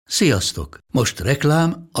Sziasztok! Most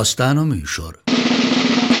reklám, aztán a műsor.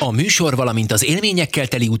 A műsor, valamint az élményekkel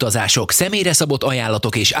teli utazások, személyre szabott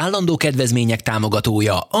ajánlatok és állandó kedvezmények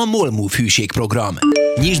támogatója a MOL Move hűségprogram.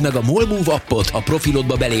 Nyisd meg a MOL Move appot, a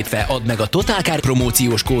profilodba belépve add meg a Totalcar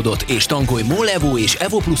promóciós kódot és tankolj MOL Evo és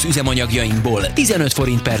Evo Plus üzemanyagjainkból 15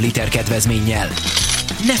 forint per liter kedvezménnyel.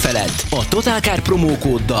 Ne feledd, a Totalcar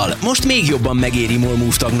promókóddal most még jobban megéri MOL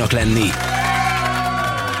Move tagnak lenni.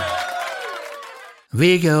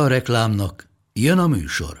 Vége a reklámnak, jön a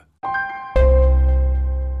műsor.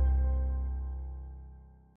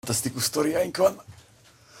 Fantasztikus sztoriáink van.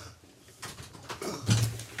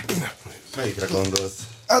 Melyikre gondolsz?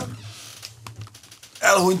 Hát,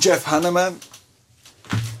 elhunyt Jeff Hanneman.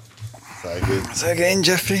 Szegény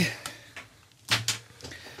Jeffrey.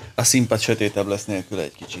 A színpad sötétebb lesz nélkül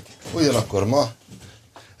egy kicsit. Ugyanakkor ma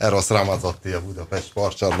Eros Ramazzotti a Budapest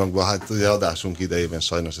Sportcsarnokban. Hát ugye adásunk idejében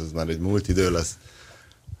sajnos ez már egy múlt idő lesz,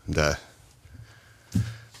 de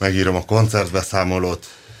megírom a koncertbeszámolót,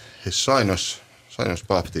 és sajnos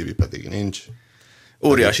Pap TV pedig nincs.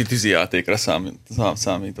 Óriási tűzijátékra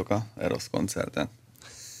számítok a Eros koncerten.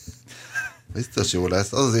 Biztos jó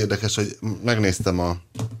lesz. Az érdekes, hogy megnéztem a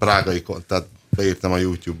prágai, tehát beírtam a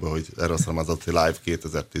YouTube-ba, hogy Eros Ramazzotti Live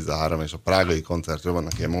 2013, és a prágai koncertről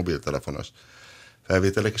vannak ilyen mobiltelefonos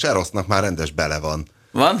felvételek, és Erosnak már rendes bele van.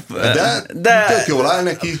 Van? De tök jól áll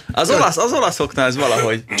neki. Az olaszoknál ez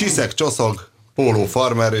valahogy. Csiszek, csoszog, póló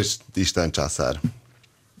farmer és Isten császár.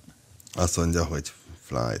 Azt mondja, hogy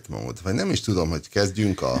flight mode. Vagy nem is tudom, hogy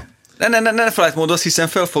kezdjünk a... Ne flight mode-oz, hiszen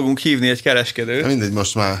fel fogunk hívni egy kereskedőt. Mindegy,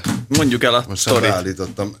 most már... Mondjuk el a sztorit.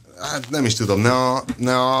 Beállítottam. Hát nem is tudom,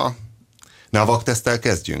 ne a vakteszttel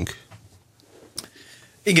kezdjünk.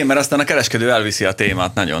 Igen, mert aztán a kereskedő elviszi a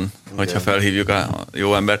témát nagyon, hogyha felhívjuk a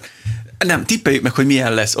jó embert. Nem, tippeljük meg, hogy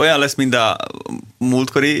milyen lesz. Olyan lesz, mint a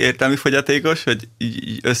múltkori értelmi fogyatékos, hogy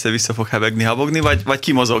így össze-vissza fog hebegni, habogni, vagy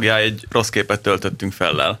kimozogja, egy rossz képet töltöttünk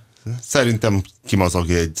fellel. Szerintem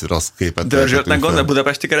kimozogja egy rossz képet. Dörzsöltnek gondol,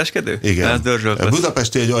 budapesti kereskedő? Igen.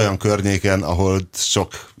 Budapesti egy olyan környéken, ahol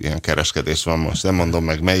sok ilyen kereskedés van most. Nem mondom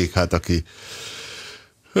meg melyik, hát aki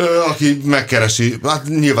megkeresi, hát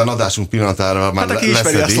nyilván adásunk pillanatára már leszedi. Hát aki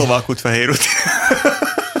ismeri a Szlovák út, Fehér út.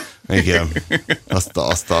 Igen, azt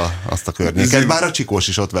a környéket. Bár a Csikós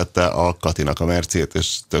is ott vette a Katinak a Mercét,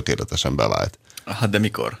 és tökéletesen bevált. Hát de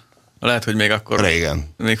mikor? Lehet, hogy még akkor...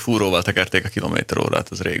 Régen. Még fúróval tekerték a kilométerórát,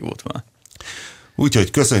 az rég volt már.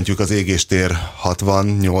 Úgyhogy köszöntjük az Égéstér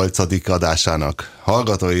 68. adásának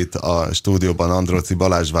hallgatóit, a stúdióban Andróci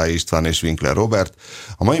Balázs, Vályi István és Winkler Robert.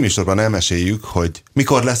 A mai műsorban elmeséljük, hogy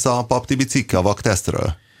mikor lesz a Pap TV cikke a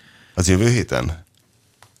vaktesztről? Az jövő héten?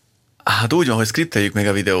 Hát úgy van, hogy skripteljük még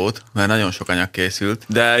a videót, mert nagyon sok anyag készült,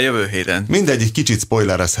 de jövő héten. Mindegy, egy kicsit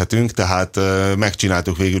spoilerezhetünk, tehát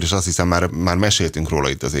megcsináltuk végül, és azt hiszem már meséltünk róla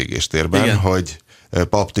itt az Égéstérben, igen, hogy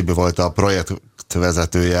Pap Tibi volt a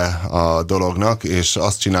projektvezetője a dolognak, és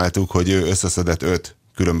azt csináltuk, hogy ő összeszedett 5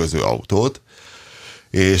 különböző autót,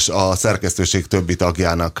 és a szerkesztőség többi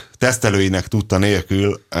tagjának, tesztelőinek tudta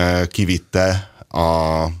nélkül kivitte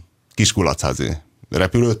a Kiskulachházi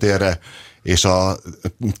repülőtérre, és a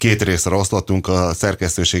 2 részre osztottunk, a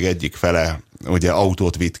szerkesztőség egyik fele ugye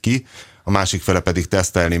autót vitt ki, a másik fele pedig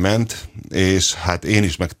tesztelni ment, és hát én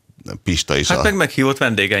is, meg Pista is. Hát meg meghívott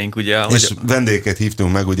vendégeink, ugye? És vendégeket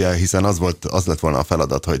hívtunk meg, ugye, hiszen az lett volna a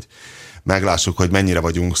feladat, hogy meglássuk, hogy mennyire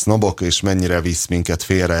vagyunk sznobok, és mennyire visz minket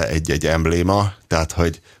félre egy embléma, tehát,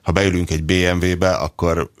 hogy ha beülünk egy BMW-be,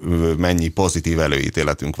 akkor mennyi pozitív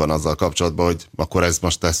előítéletünk van azzal kapcsolatban, hogy akkor ezt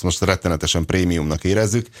most rettenetesen prémiumnak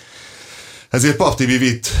érezzük. Ezért Pap TV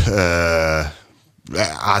vitt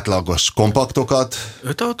átlagos kompaktokat.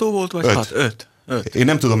 5 autó volt, vagy 6? 5. Én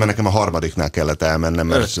nem tudom, mert nekem a harmadiknál kellett elmennem,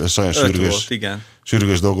 mert sajnos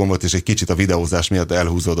sürgős dolgom volt, és egy kicsit a videózás miatt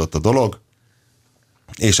elhúzódott a dolog.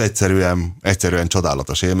 És egyszerűen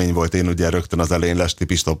csodálatos élmény volt. Én ugye rögtön az elején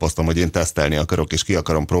lestipistopoztam, hogy én tesztelni akarok, és ki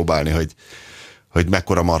akarom próbálni, hogy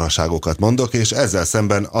mekkora marhaságokat mondok, és ezzel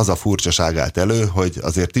szemben az a furcsaság állt elő, hogy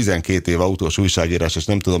azért 12 év autós újságírás, és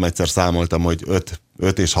nem tudom, egyszer számoltam, hogy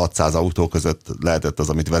 5 és 600 autó között lehetett az,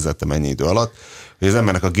 amit vezettem ennyi idő alatt, hogy az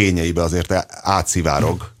embernek a génjeibe azért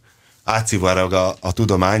átszivárog a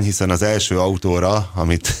tudomány, hiszen az első autóra,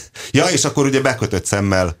 amit... Ja, és akkor ugye bekötött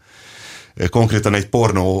szemmel konkrétan egy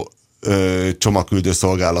pornó csomagküldő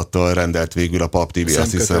szolgálattól rendelt végül a Pap TV,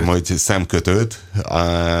 azt hiszem, hogy szemkötőt.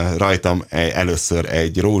 Rajtam először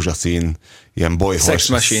egy rózsaszín, ilyen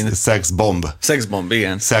bolyhos, Sex Bomb,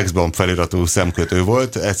 igen. Sex Bomb feliratú szemkötő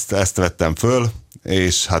volt, ezt vettem föl,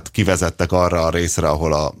 és hát kivezettek arra a részre,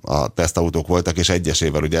 ahol a tesztautók voltak, és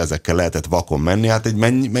egyesével ugye ezekkel lehetett vakon menni. Hát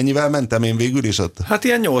mennyivel mentem én végül is ott? Hát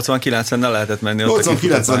ilyen 80-90-nel lehetett menni.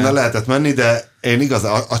 80-90-nel lehetett menni, de én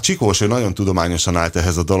igazán, a Csikós, ő nagyon tudományosan állt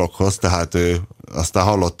ehhez a dologhoz, tehát aztán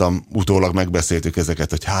hallottam, utólag megbeszéltük ezeket,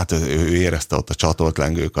 hogy hát ő érezte ott a csatolt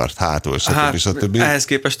lengőkart, hátul, stb. Ehhez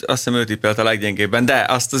képest azt hiszem ő tippelt a leggyengébben, de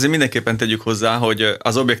azt azért mindenképpen tegyük hozzá, hogy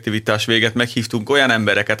az objektivitás véget meghívtunk olyan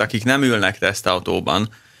embereket, akik nem ülnek tesztautóban,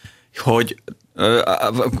 hogy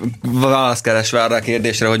választ keresve arra a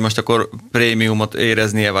kérdésre, hogy most akkor prémiumot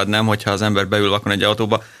éreznie vagy nem, hogyha az ember beül vakon egy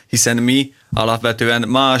autóba, hiszen mi alapvetően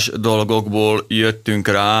más dolgokból jöttünk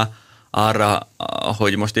rá arra,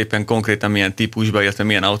 hogy most éppen konkrétan milyen típusban, illetve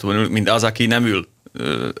milyen autóban ül, mint az, aki nem ül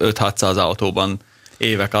 5-600 autóban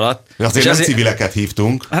évek alatt. Azért nem civileket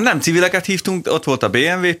hívtunk. Hát nem civileket hívtunk, ott volt a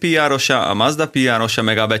BMW PR-osa, a Mazda PR-osa,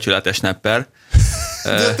 meg a becsületes Nepper.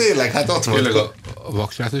 De tényleg, hát ott volt. A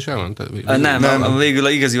vaksát is elmondta? Nem, végül a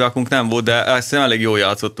igazi vakunk nem volt, de ezt elég jól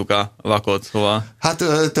játszottuk a vakot, szóval. Hát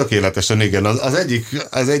tökéletesen, igen.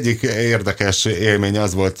 Az egyik érdekes élmény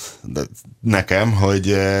az volt nekem,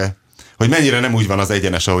 hogy mennyire nem úgy van az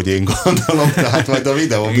egyenes, ahogy én gondolom, tehát majd a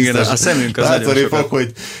videó biztos. A szemünk az nagyon fog,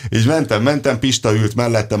 hogy így mentem, Pista ült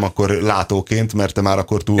mellettem akkor látóként, mert te már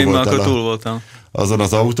akkor túl voltál azon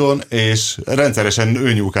az autón, és rendszeresen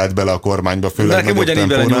ő nyúkált bele a kormányba, főleg nekem ugyanígy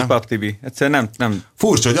bele nyúlt Pap Tibi. Egyszerűen nem.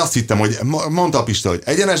 Furcsa, hogy azt hittem, hogy mondta a Pista, hogy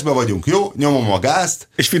egyenesbe vagyunk, jó, nyomom a gázt.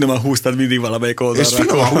 És finoman húztad mindig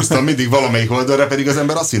valamelyik oldalra. Pedig az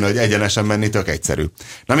ember azt hinne, hogy egyenesen menni tök egyszerű.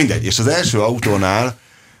 Na mindegy, és az első autónál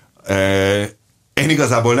én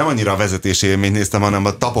igazából nem annyira a vezetési élményt néztem, hanem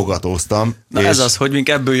a tapogatóztam. Na ez az, hogy mink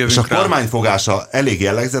ebből jövünk rá. És a kormányfogása elég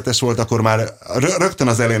jellegzetes volt, akkor már rögtön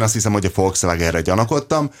az elején azt hiszem, hogy a Volkswagenre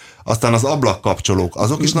gyanakodtam, aztán az ablakkapcsolók,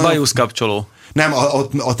 azok is nagyon... Bajuszkapcsoló. Nem,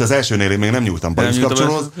 ott az elsőnél én még nem nyúltam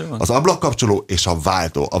bajuszkapcsolóhoz. Az ablakkapcsoló és a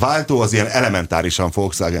váltó. A váltó az ilyen elementárisan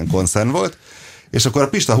Volkswagen koncern volt, és akkor a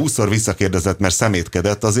Pista 20-szor visszakérdezett, mert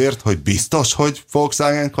szemétkedett azért, hogy biztos, hogy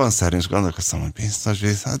Volkswagen koncern, és gondolkoztam, hogy biztos,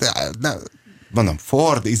 de mondom,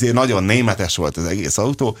 Ford, nagyon németes volt az egész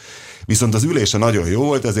autó, viszont az ülése nagyon jó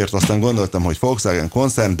volt, ezért aztán gondoltam, hogy Volkswagen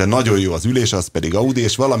koncern, de nagyon jó az ülés, az pedig Audi,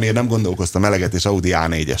 és valamiért nem gondolkoztam eleget, és Audi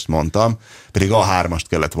A4-est mondtam, pedig A3-ast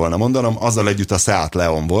kellett volna mondanom, azzal együtt a Seat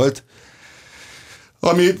Leon volt,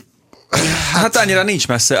 ami... Hát annyira nincs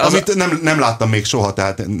messze. Amit nem láttam még soha,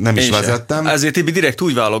 tehát nem is vezettem. Ezért Tibi direkt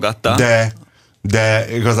úgy válogatta. De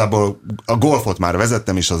igazából a Golfot már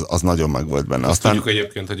vezettem, és az nagyon meg volt benne. Aztán tudjuk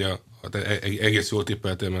egyébként, hogy egész jól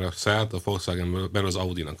tippeltél, mert a Seat, a Volkswagenből belül az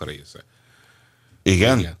Audi-nak a része.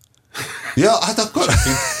 Igen? Ja, hát akkor...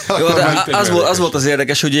 az volt az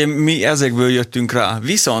érdekes, hogy mi ezekből jöttünk rá.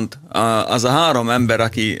 Viszont az a 3 ember,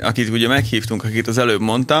 akit ugye meghívtunk, akit az előbb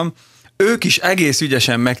mondtam, ők is egész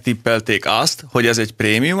ügyesen megtippelték azt, hogy ez egy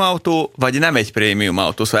prémium autó, vagy nem egy prémium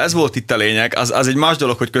autó. Szóval ez volt itt a lényeg. Az egy más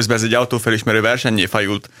dolog, hogy közben ez egy autófelismerő versennyé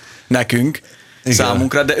fajult nekünk, igen,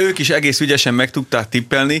 számunkra, de ők is egész ügyesen meg tudták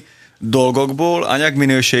tippelni dolgokból,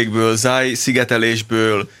 anyagminőségből,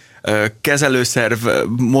 szigetelésből, kezelőszerv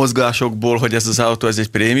mozgásokból, hogy ez az autó ez egy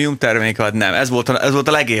prémium termék, vagy nem. Ez volt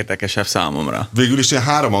a legérdekesebb számomra. Végül is én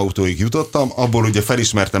 3 autóig jutottam, abból ugye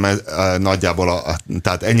felismertem nagyjából,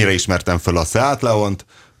 tehát ennyire ismertem fel a Seat Leont,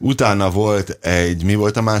 utána volt mi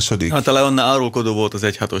volt a második? Hát a Leonnál árulkodó volt az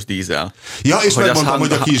 1.6-os dízel. Ja, és megmondtam,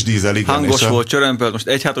 hogy a kis dízel, igen. Hangos volt, csörömpölt, most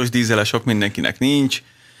 1.6-os dízele sok mindenkinek nincs.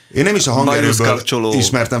 Én nem is a hangerőből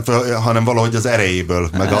ismertem fel, hanem valahogy az erejéből,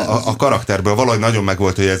 meg a karakterből. Valahogy nagyon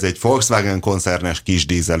megvolt, hogy ez egy Volkswagen koncernes kis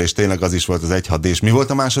dízel, és tényleg az is volt az 1.6D. És mi volt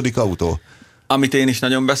a második autó? Amit én is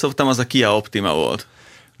nagyon beszoptam, az a Kia Optima volt.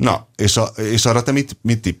 Na, és arra te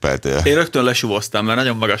mit tippeltél? Én rögtön lesúvoztam, mert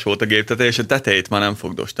nagyon magas volt a géptető, és a tetejét már nem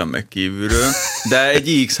fogdostam meg kívülről, de egy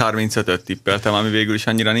iX35-öt tippeltem, ami végül is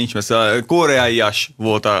annyira nincs, mert a koreaias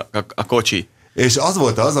volt a kocsi. És az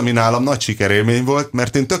volt az, ami nálam nagy sikerélmény volt,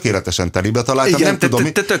 mert én tökéletesen telibe találtam. Igen, nem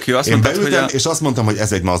tudom, te tök jó. Azt én mondtad, beültem, és azt mondtam, hogy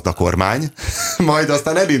ez egy Mazda kormány, majd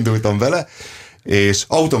aztán elindultam vele, és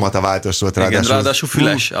automataváltós volt ráadásul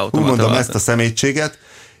füles automataváltós. Mondom ezt a szemétséget,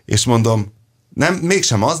 és mondom, nem,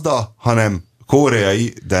 mégsem Mazda, hanem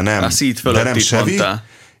koreai, de nem Chevy.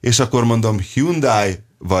 És akkor mondom Hyundai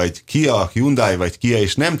vagy Kia,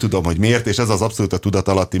 és nem tudom, hogy miért, és ez az abszolút a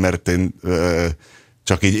tudatalatti, mert én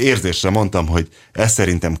csak így érzésre mondtam, hogy ez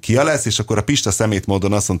szerintem Kia lesz, és akkor a Pista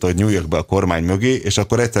szemétmódon azt mondta, hogy nyúljak be a kormány mögé, és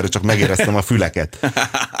akkor egyszerre csak megéreztem a füleket.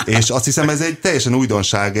 És azt hiszem, ez egy teljesen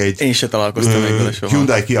újdonság egy Én se találkoztam még vele soha.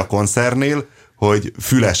 Hyundai Kia koncernél, hogy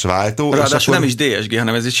füles váltó. Ráadásul nem is DSG,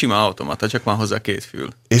 hanem ez egy sima automata, csak van hozzá 2 fül.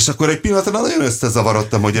 És akkor egy pillanatra nagyon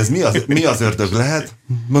összezavarodtam, hogy ez mi az ördög lehet.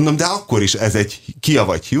 Mondom, de akkor is ez egy Kia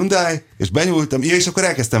vagy Hyundai, és benyúltam, és akkor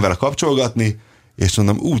elkezdtem vele kapcsolgatni, és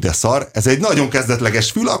mondom, de szar, ez egy nagyon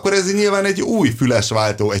kezdetleges fül, akkor ez nyilván egy új füles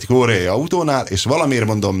váltó egy koreai autónál, és valamiért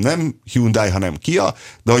mondom, nem Hyundai, hanem Kia,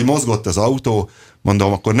 de hogy mozgott az autó,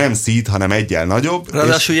 mondom, akkor nem Ceed, hanem egyel nagyobb.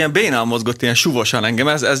 Ráadásul ilyen bénán mozgott, ilyen suvosan engem,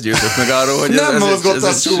 ez győzött meg arról, hogy nem ez mozgott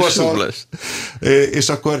ez suvosan. És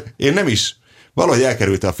akkor én nem is, valahogy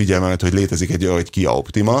elkerülte a figyelmemet, hogy létezik egy olyan, hogy Kia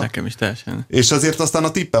Optima. Nekem is teljesen. És azért aztán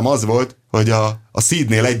a tippem az volt, hogy a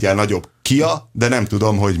Ceednél egyel nagyobb Kia, de nem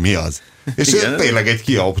tudom, hogy mi az. És tényleg egy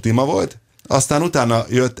Kia Optima volt. Aztán utána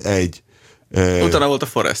jött egy... Utána volt a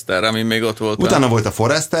Forester, ami még ott volt. Utána volt a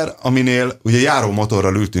Forester, aminél ugye járó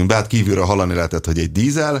motorral ültünk be, hát kívülről hallani lehetett, hogy egy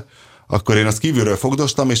dízel, akkor én azt kívülről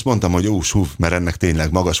fogdostam, és mondtam, hogy mert ennek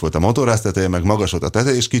tényleg magas volt a motorházteteje, meg magas volt a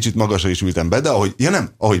teteje, és kicsit magasra is ültem be, de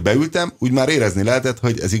ahogy beültem, úgy már érezni lehetett,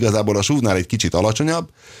 hogy ez igazából a SUV-nál egy kicsit alacsonyabb.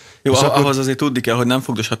 Jó, ahhoz azért tudni kell, hogy nem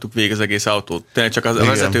fogdoshattuk végig az egész autót. Tényleg csak a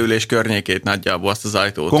vezetőülés környékét nagyjából, azt az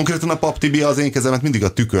ajtót. Konkrétan a Pap Tibi az én kezemet mindig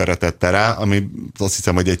a tükörre tette rá, ami azt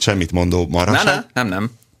hiszem, hogy egy semmit mondó marhaság.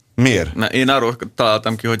 Nem. Miért? Én arról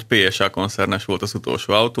találtam ki, hogy PSA koncernes volt az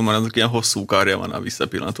utolsó autó, mert azok ilyen hosszú karja van a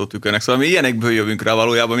visszapillantó tükörnek. Szóval mi ilyenekből jövünk rá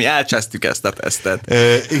valójában, mi elcsesztük ezt a tesztet.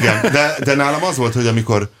 Igen, de nálam az volt, hogy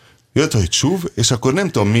amikor jött, hogy SUV, és akkor nem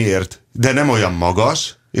tudom miért, de nem olyan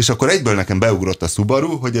magas, és akkor egyből nekem beugrott a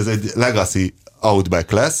Subaru, hogy ez egy Legacy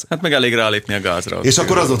Outback lesz. Hát meg elég rálépni a gázra. És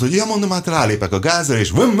akkor az volt, hogy mondom, hát rálépek a gázra,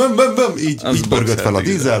 és így pörgött fel a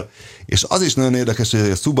dízel. És az is nagyon érdekes, hogy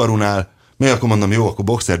a Subarunál, még akkor mondom, jó, akkor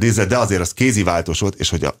boxer dízel, de azért az kéziváltós volt, és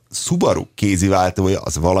hogy a Subaru kéziváltója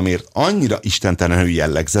az valamiért annyira istentelenül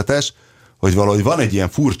jellegzetes, hogy valahogy van egy ilyen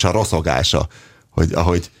furcsa roszogása, hogy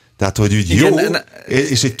ahogy tehát, hogy úgy igen, jó,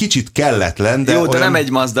 és egy kicsit kelletlen, de jó, de nem egy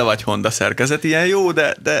Mazda vagy Honda szerkezet, ilyen jó,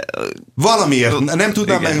 de... Valamiért, nem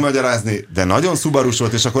tudnám megmagyarázni, de nagyon Subarus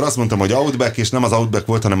volt, és akkor azt mondtam, hogy Outback, és nem az Outback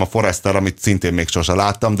volt, hanem a Forester, amit szintén még sose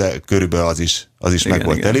láttam, de körülbelül az is igen, meg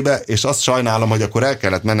volt telibe, és azt sajnálom, hogy akkor el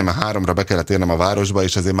kellett mennem, a 3-ra be kellett érnem a városba,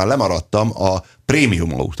 és ezért már lemaradtam a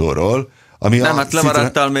prémium autóról, nem, hát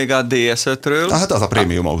lemaradtál még a DS5-ről. Hát az a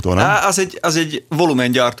prémium autó, nem? Az egy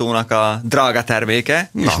volumengyártónak a drága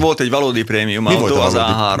terméke, és volt egy valódi prémium autó, az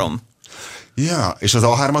A3. Ja, és az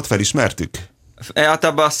A3-at felismertük?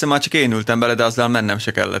 Általában azt hiszem, már csak én ültem bele, de azzal mennem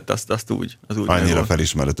se kellett, azt úgy. Annyira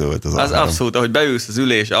felismerhető volt az A3. Az abszolút, ahogy beülsz az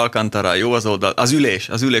ülés, Alcantara, jó az oldal, az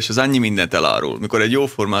ülés az annyi mindent elárul. Mikor egy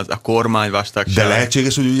jóforma, az a kormány vastagság. De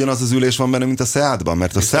lehetséges, hogy ugyanaz az ülés van benne, mint a Seatban,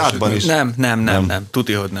 mert a Seatban is... Nem.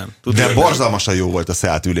 Tuti, hogy nem. De borzalmasan jó volt a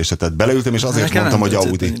Seat ülése, tehát beleültem, és azért mondtam, hogy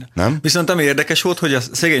Audi. Nem? Viszont ami érdekes volt, hogy a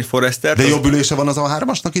szegény Forester... De jobb ülése van az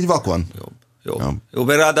A3-asnak így vakon? Jó,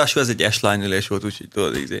 mert ráadásul ez egy S-line ülés volt, úgyhogy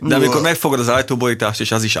tudod ízni. De amikor megfogod az ajtóborítást,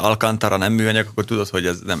 és az is Alcantara, nem műanyag, akkor tudod, hogy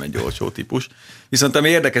ez nem egy olcsó típus. Viszont ami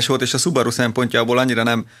érdekes volt, és a Subaru szempontjából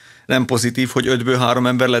annyira nem pozitív, hogy 5-ből 3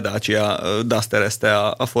 ember ledácsia-dusterezte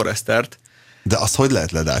a Forestert. De azt hogy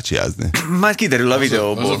lehet ledácsiázni? Már kiderül a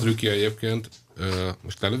videóból. Az a trükkje egyébként,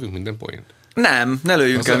 most lelövünk minden point? Nem, ne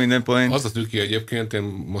lőjünk el minden point. Az a trükkje egyébként, én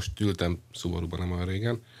most ültem Subaruban nem olyan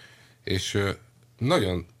régen, és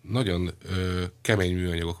nagyon kemény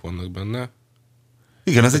műanyagok vannak benne.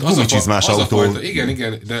 Igen, ez egy gumicsizmás autó.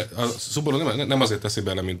 Igen, de a Subaru nem azért teszi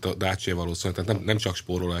bele, mint a Dacia valószínűleg, tehát nem csak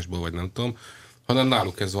spórolásból, vagy nem tudom, hanem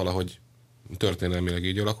náluk ez valahogy történelmileg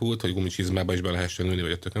így alakult, hogy gumicsizmába is be lehessen ülni,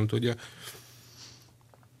 vagy a tök nem tudja.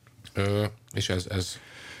 És ez...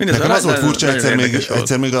 Nekem az volt furcsa,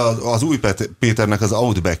 egyszer még az új Péternek az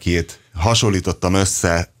Outback-jét hasonlítottam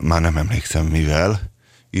össze, már nem emlékszem mivel,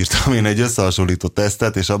 írtam én egy összehasonlító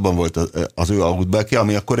tesztet, és abban volt az ő Outback-je,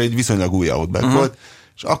 ami akkor egy viszonylag új Outback volt,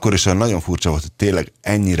 és akkor is olyan nagyon furcsa volt, hogy tényleg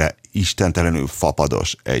ennyire istentelenül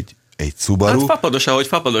fapados egy Subaru. Hát fapados, ahogy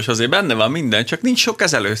fapados, azért benne van minden, csak nincs sok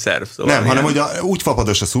kezelőszerv. Szóval nem, hanem hogy úgy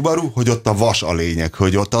fapados a Subaru, hogy ott a vas a lényeg,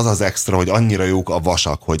 hogy ott az az extra, hogy annyira jók a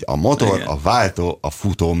vasak, hogy a motor, igen, a váltó, a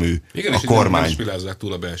futómű, igen, a kormány. Nem spilázzák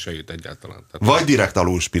túl a belsejét egyáltalán. Vagy direkt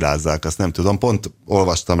alul spilázzák, azt nem tudom. Pont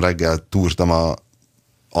olvastam reggel, túrtam a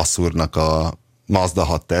Asszurnak a Mazda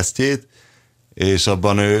 6 tesztjét, és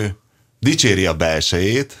abban ő dicséri a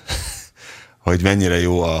belsejét, hogy mennyire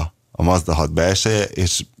jó a Mazda 6 belseje,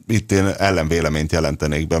 és itt én ellenvéleményt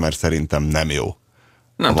jelentenék be, mert szerintem nem jó.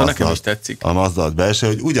 Nem tudom, nekem is tetszik. A Mazda 6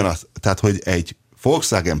 belseje, hogy ugyanaz, tehát hogy egy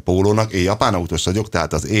Volkswagen Pólónak, én japán autós vagyok,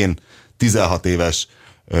 tehát az én 16 éves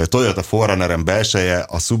Toyota 4Runner-en belseje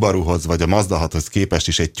a Subaruhoz vagy a Mazda 6-hoz képest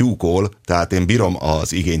is egy tyúkol, tehát én bírom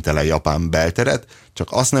az igénytelen japán belteret, csak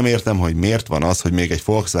azt nem értem, hogy miért van az, hogy még egy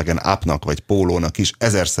Volkswagen Up-nak vagy Pólónak is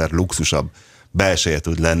 1000-szer luxusabb belseje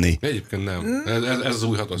tud lenni. Egyébként nem. Ez az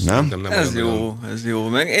új 6-os. Nem? Ez jó.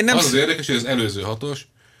 Meg én nem az érdekes, hogy az előző 6-os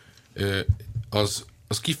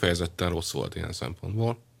az kifejezetten rossz volt ilyen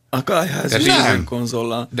szempontból. A kajház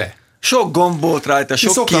konzollal. De. Sok gomb volt rajta,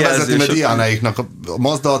 sok kijelző. Vezetni, mert Diánáiknak a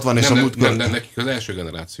Mazda 60 és a múltkor... Nem, nekik az első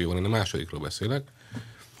generáció van, én a másodikról beszélek.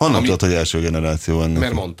 Honnan tudod, hogy első generáció van?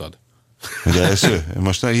 Mert mondtad. Hogy első?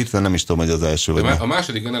 Most hirtelen nem is tudom, hogy az első vagy. A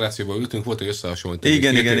második generációban ültünk, volt egy összehasonlítás.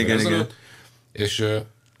 Igen. És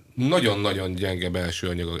nagyon-nagyon gyenge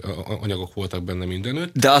belső anyagok voltak benne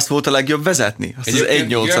mindenütt. De azt volt a legjobb vezetni? Azt az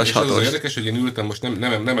 1.8-as 6-os. Az érdekes, hogy én ültem, most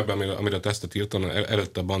nem ebben, amire a tesztet írtam,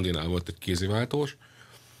 előtte a Bandinál volt egy kéziváltós,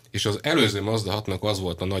 és az előző Mazda 6-nak az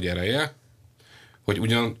volt a nagy ereje, hogy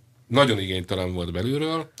ugyan nagyon igénytelen volt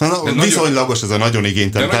belülről. Viszonylagos ez a nagyon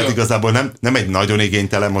igénytelen, tehát igazából nem egy nagyon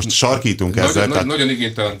igénytelen, most sarkítunk ezzel. Nagyon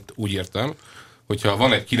igénytelen úgy értem, hogyha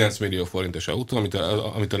van egy 9 millió forintos autó,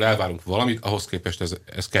 amitől elvárunk valamit, ahhoz képest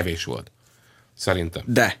ez kevés volt. Szerintem.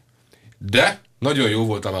 De nagyon jó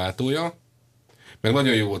volt a váltója, meg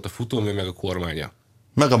nagyon jó volt a futómű, meg a kormánya.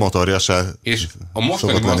 Meg a motorja se. És a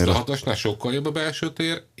mostani Mazda 6-osnál sokkal jobb a belső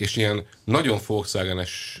tér, és ilyen nagyon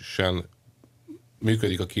Volkswagen-esen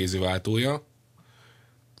működik a kéziváltója.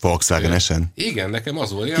 Volkswagen-esen? Igen, nekem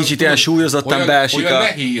az volt. Kicsit ilyen súlyozottan beesik. Olyan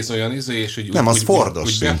nehéz, olyan és hogy nem, az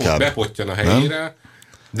Fordos inkább. Bepottyan a helyére, nem?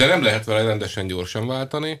 De nem lehet vele rendesen gyorsan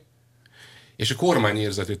váltani, és a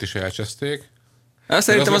kormányérzetét is elcseszték.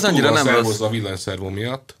 Szerintem az annyira nem rossz. A villanyszervó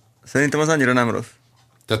miatt. Szerintem az annyira nem rossz.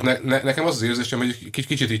 Tehát nekem az érzésem, hogy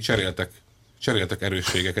kicsit így cseréltek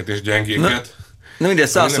erősségeket és gyengéket. Na mindegy,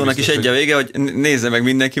 Szászónak is egy a vége, hogy nézze meg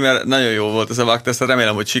mindenki, mert nagyon jó volt ez a vágtesz,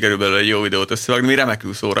 remélem, hogy sikerül belőle egy jó videót összevágni, mi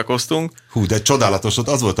remekül szórakoztunk. Hú, de csodálatos,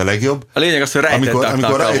 az volt a legjobb. A lényeg az, hogy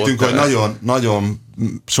amikor rájöttünk, hogy nagyon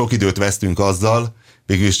sok időt vesztünk azzal,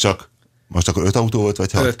 végülis csak, most akkor 5 autó volt,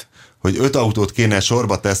 vagy 6? 5. Hogy 5 autót kéne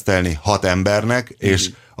sorba tesztelni 6 embernek, és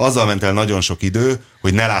azzal ment el nagyon sok idő,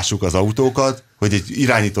 hogy ne lássuk az autókat, hogy egy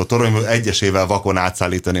irányító toronyból egyesével vakon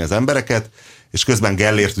átszállítani az embereket, és közben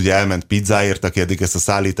Gellért ugye elment pizzáért, aki eddig ezt a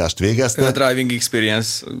szállítást végezte. A Driving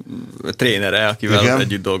Experience trénere, akivel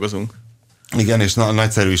együtt dolgozunk. Igen, és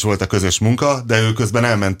nagyszerű is volt a közös munka, de ő közben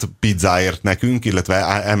elment pizzáért nekünk, illetve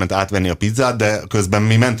elment átvenni a pizzát, de közben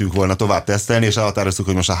mi mentünk volna tovább tesztelni, és elhatároztuk,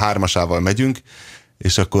 hogy most a 3-asával megyünk,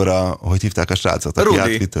 és akkor hogy hívták a srácot?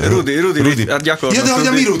 Rudi. Hát gyakorlatilag. Ja, de hogy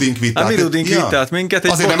a mi Rudink vitt át. A mi Rudink vitt át minket.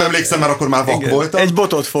 Azért nem emlékszem, mert akkor már vak voltam. Egy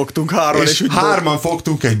botot fogtunk 3, és 3-an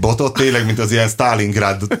fogtunk egy botot, tényleg, mint az ilyen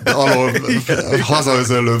Stalingrad alól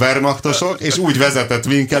hazaözöllő Wehrmachtosok, és úgy vezetett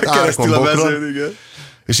minket árkombokron.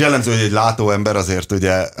 És jellemző, hogy egy látóember, azért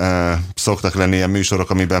ugye szoktak lenni ilyen műsorok,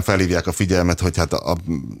 amiben felhívják a figyelmet, hogy hát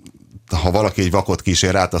ha valaki egy vakot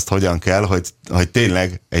kísér át, azt hogyan kell, hogy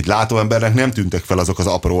tényleg egy látóembernek nem tűntek fel azok az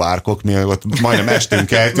apró árkok, mi ott majdnem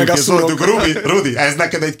estünk el, és mondtuk, Rudi, ez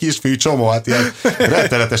neked egy kis fű csomó, hát ilyen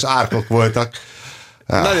rettenetes árkok voltak.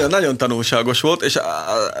 Nagyon tanulságos volt, és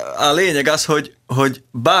a lényeg az, hogy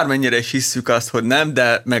bármennyire is hisszük azt, hogy nem,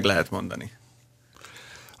 de meg lehet mondani.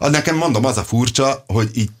 Nekem mondom, az a furcsa, hogy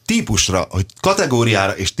így típusra, hogy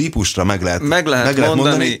kategóriára és típusra meg lehet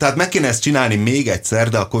mondani. Tehát meg kéne ezt csinálni még egyszer,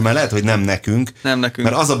 de akkor már lehet, hogy nem nekünk.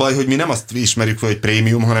 Mert az a baj, hogy mi nem azt ismerjük fel, hogy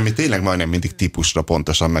prémium, hanem mi tényleg majdnem mindig típusra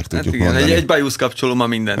pontosan meg tudjuk mondani. Egy bajusz kapcsoló ma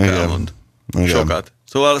mindent elmond. Igen. Sokat.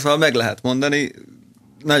 Szóval meg lehet mondani.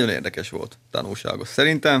 Nagyon érdekes volt, tanulságos.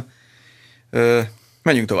 Szerintem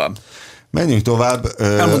menjünk tovább.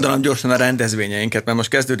 Elmondanám gyorsan a rendezvényeinket, mert most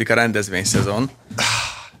kezdődik a rendezvényszezon.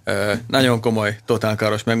 Nagyon komoly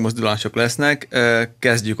totálkáros megmozdulások lesznek.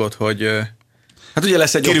 Kezdjük ott, hogy hát ugye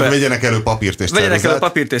lesz egy Opel... vegyenek elő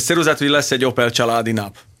papírt és ceruzát, hogy lesz egy Opel családi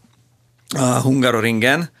nap a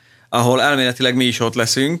Hungaroringen, ahol elméletileg mi is ott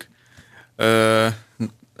leszünk.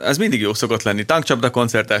 Ez mindig jó szokott lenni. Tankcsapda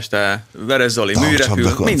koncerteste, Veres Zoli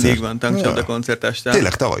műrepül, mindig van tankcsapda koncerteste.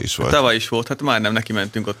 Tényleg tavaly is volt. Tavaly is volt, hát majdnem neki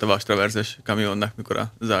mentünk ott a vastraverzes kamionnak, mikor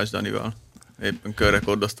a Zás Danival éppen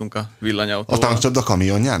körrekordoztunk a villanyautóval. A tankcsapda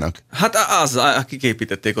kamionjának? Hát az, akik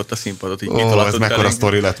építették ott a színpadot. Így ez mekkora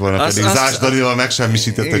sztori lett volna, pedig Zás Danival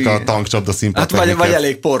megsemmisítették a tankcsapda színpadot. Hát vagy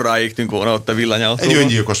elég porrá égtünk volna ott a villanyautóval. Egy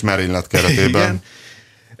öngyilkos merénylet keretében.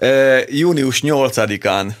 Június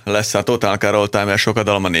 8-án lesz a Total Car All Timer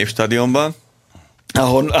sokadalom a Népstadionban,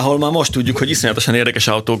 ahol már most tudjuk, hogy iszonyatosan érdekes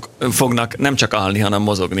autók fognak nem csak állni, hanem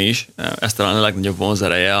mozogni is. Ez talán a legnagyobb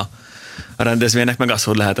vonzereje a A rendezvénynek meg az,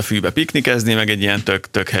 hogy lehet a fűbe piknikezni, meg egy ilyen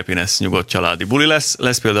tök happiness, nyugodt családi buli lesz.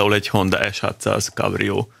 Lesz például egy Honda S600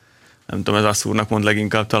 Cabrio. Nem tudom, ez Asszúrnak mond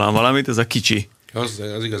leginkább talán valamit, ez a kicsi.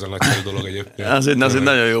 Az igazán nagyszerű dolog egyébként. Az egy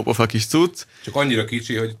nagyon jó pofa kis cucc. Csak annyira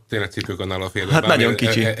kicsi, hogy tényleg cipőkanál a félre. Hát nagyon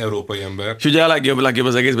kicsi. Európai ember. És ugye a legjobb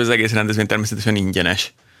az egész rendezvény természetesen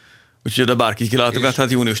ingyenes. Úgyhogy oda bárki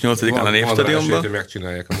kilátogathat június 8-án a Népstadionban. Hogy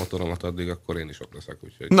megcsinálják a motoromat addig, akkor én is ott leszek.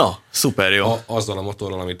 Úgyhogy na, szuper jó. Azzal a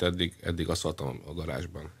motorral, amit eddig aszfaltam a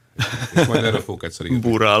garázsban. És majd erről fogok egyszer írni.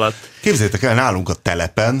 Burra alatt. Képzeljétek el, nálunk a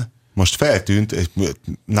telepen most feltűnt,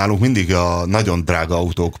 nálunk mindig a nagyon drága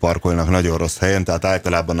autók parkolnak nagyon rossz helyen, tehát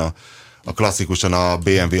általában a klasszikusan a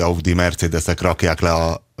BMW, Audi, Mercedesek rakják le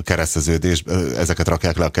a kereszteződésbe, ezeket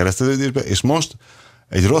rakják le a kereszteződésbe, és most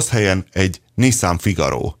egy rossz helyen egy Nissan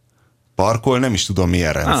Figaro parkol, nem is tudom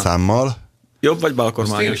milyen rendszámmal. Jobb vagy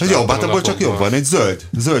balkormányos? Jobb, hát abból csak jobb van. Egy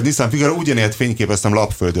zöld Nissan Figaro, ugyanilyet fényképeztem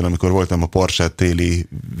Lapföldön, amikor voltam a Porsche téli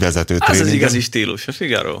vezető tréningen. Az igazi stílus, a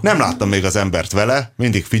Figaro. Nem láttam még az embert vele,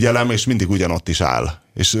 mindig figyelem, és mindig ugyanott is áll.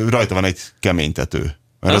 És rajta van egy keménytető.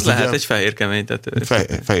 Az lehet ugye egy fehér keménytető.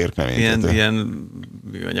 Fehér keménytető. Ilyen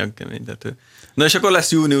műanyag keménytető. Na és akkor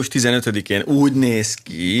lesz június 15-én. Úgy néz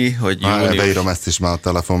ki, hogy beírom ezt is már a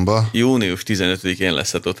telefonba. Június 15-én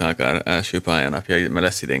lesz a Total Car első pályanapja, mert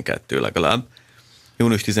lesz idén 2 legalább.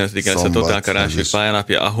 Június 15-én lesz a Total Car első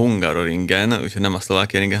pályanapja a Hungaroringen, úgyhogy nem a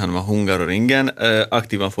Szlovákia ringen, hanem a Hungaroringen.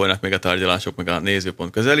 Aktívan folynak még a tárgyalások, meg a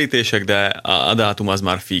nézőpont közelítések, de a dátum az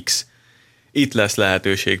már fix. Itt lesz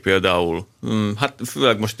lehetőség például, hát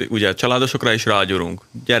főleg most ugye családosokra is rágyurunk.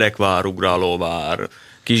 Gyerekvár, ugrálóvár,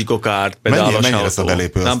 kis gokárt, pedálos autó. Mennyi lesz a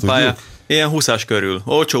belépő, azt tudjuk? Ilyen 20-as körül.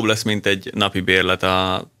 Olcsóbb lesz, mint egy napi bérlet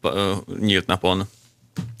a nyílt napon.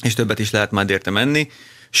 És többet is lehet majd érte menni.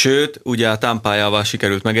 Sőt, ugye a támpájával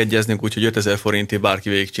sikerült megegyeznünk, úgyhogy 5000 forintért bárki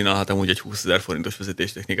végigcsinálhat amúgy egy 20 000 forintos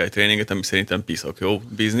vezetéstechnikai tréninget, ami szerintem piszok jó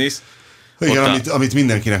biznisz. Igen, amit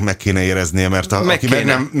mindenkinek meg kéne éreznie, mert aki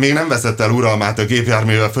még nem veszett el uralmát a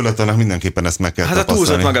gépjárművel fölött, annak mindenképpen ezt meg kell tapasztalni. Hát a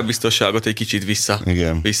túlzott magabiztosságot egy kicsit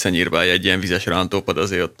visszanyírválja egy ilyen vizes rántópad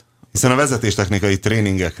azért ott. Hiszen a vezetéstechnikai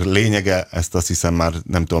tréningek lényege, ezt azt hiszem már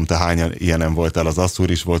nem tudom, te hányan ilyenem voltál, az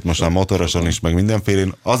Asszúr is volt, most a motoroson is, meg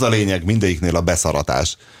mindenfélén. Az a lényeg mindegyiknél a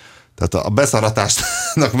beszaratás. Tehát a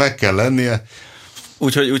beszaratásnak meg kell lennie.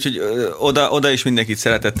 Úgyhogy oda is mindenkit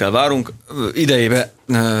szeretettel várunk. Idejébe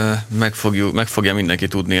meg fogja mindenki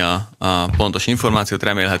tudni a pontos információt.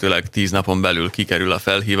 Remélhetőleg 10 napon belül kikerül a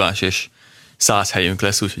felhívás, és 100 helyünk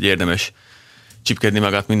lesz, úgyhogy érdemes csipkedni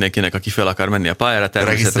magát mindenkinek, aki fel akar menni a pályára.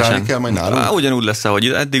 Regisztrálni kell majd nálunk? Ugyanúgy lesz, ahogy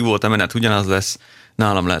eddig volt a menet, ugyanaz lesz.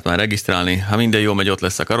 Nálam lehet már regisztrálni. Ha minden jó megy, ott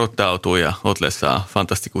lesz a karotta autója, ott lesz a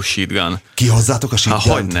fantasztikus shotgun. Kihozzátok a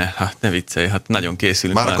shotgun? Hogyne, ne viccelj, nagyon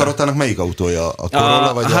készülünk. Már a karottának melyik autója? A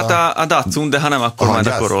Corolla vagy a Datsun, de ha nem, akkor majd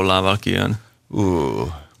a Corollával kijön.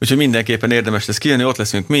 Úgyhogy mindenképpen érdemes lesz kijönni, ott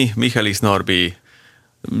leszünk mi, Michelis, Norbi,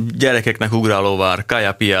 gyerekeknek ugrálóvár,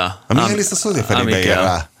 Kaja Pia. A Michelis az azért felébe ér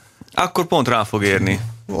rá. Akkor pont rá fog érni.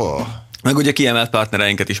 Meg ugye kiemelt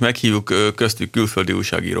partnereinket is meghívjuk, köztük külföldi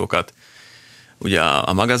újságírókat. Ugye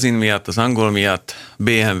a magazin miatt, az angol miatt,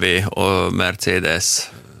 BMW, Mercedes,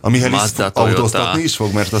 a Michelis autóztatni is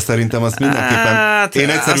fog, mert azt szerintem azt mindenképpen... Én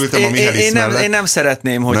egyszer ültem a Michelis mellett. Én nem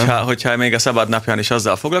szeretném, hogyha még a szabad napján is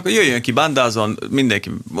azzal foglalkozik. Jöjjön ki bandázon,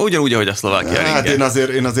 mindenki, ugyanúgy, ahogy a Szlovákia hát én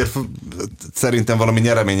azért szerintem valami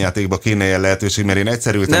nyereményjátékba kéne ilyen lehetőség, mert én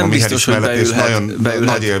egyszer ültem a Michelis mellett, és nagyon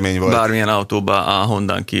nagy élmény volt. Bármilyen autóba a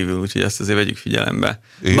Hondán kívül, úgyhogy ezt azért vegyük figyelembe.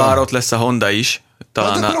 Igen. Bár ott lesz a Honda is,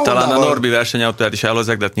 talán a Norbi versenyautóját is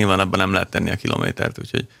elhozzák, de nyilván abban nem lehet tenni a kilométert,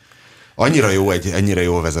 úgyhogy... Annyira jó ennyire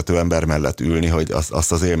jól vezető ember mellett ülni, hogy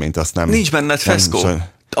azt az élményt azt nem... Nincs benned feszkó.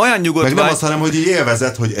 Olyan nyugodt meg nem az, hanem hogy így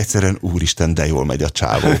élvezet, hogy egyszerűen úristen, de jól megy a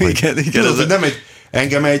csávó. Igen. Tudod, hogy nem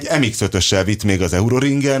engem egy MX-5-össel vitt még az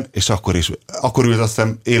Euroringen, és akkor ült azt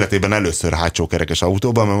hiszem életében először hátsókerekes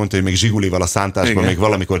autóban, mert mondta, hogy még Zsigulival a szántásban még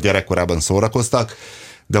valamikor gyerekkorában szórakoztak,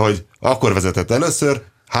 de hogy akkor vezetett először,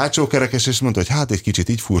 hátsókerekes, és mondta, hogy hát egy kicsit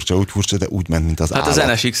így furcsa, úgy furcsa, de úgy ment, mint az állat. Hát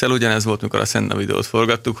az NSX-el ugyanez volt, mikor a Senna videót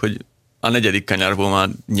forgattuk, hogy a 4. kanyarból már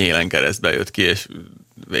nyélen keresztbe jött ki, és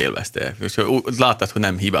élvezte. És láttad, hogy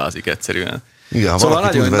nem hibázik egyszerűen. Igen,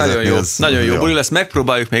 szóval nagyon jó buli lesz.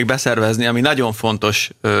 Megpróbáljuk még beszervezni, ami nagyon fontos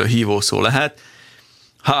hívószó lehet.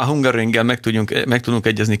 Ha a Hungaroringen meg tudunk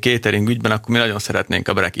egyezni catering ügyben, akkor mi nagyon szeretnénk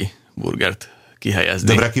a Breki burgert kihelyezni.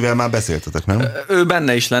 De Brekivel már beszéltetek, nem? Ő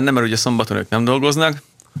benne is lenne, mert ugye szombaton ők nem dolgoznak.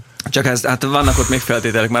 Csak hát vannak ott még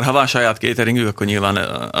feltételek, mert ha van saját cateringük, akkor nyilván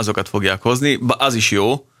azokat fogják hozni. Az is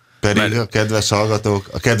jó. Pedig a kedves hallgatók,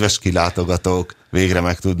 a kedves kilátogatók végre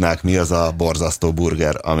megtudnák, mi az a borzasztó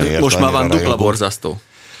burger, amiért most már van dupla borzasztó.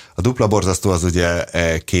 A dupla borzasztó az ugye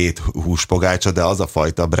 2 húspogácsa, de az a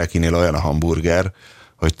fajta Breckinél olyan a hamburger,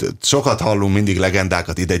 hogy sokat hallunk mindig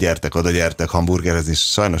legendákat, ide gyertek, oda gyertek hamburgerezni,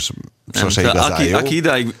 sajnos sose igazán jó. Aki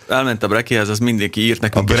idáig elment a Breckihez, az mindenki írt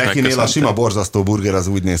nekünk. A Breckinél a sima borzasztó burger az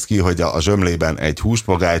úgy néz ki, hogy a zsömlében egy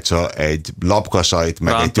húspogácsa, egy lapkasajt,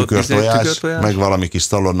 meg egy tükörtojás, meg valami kis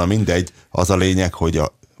szalonna, mindegy. Az a lényeg, hogy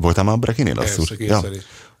voltam a Breckinél, asszúr? Ja.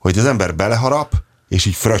 Hogy az ember beleharap, és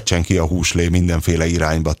így fröccsen ki a húslé mindenféle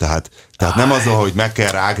irányba. Tehát nem az, hogy meg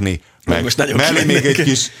kell rágni, meg mellé még egy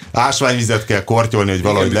kis ásványvizet kell kortyolni, hogy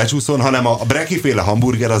valahogy lecsúszon, hanem a Brecki-féle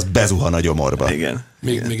hamburger az bezuhan a gyomorba. Igen.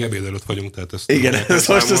 Még ebéd előtt vagyunk, tehát ezt... Igen, ez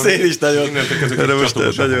most az én is nagyon...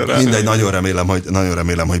 Mindegy, nagyon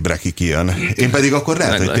remélem, hogy Brecki kijön. Én pedig akkor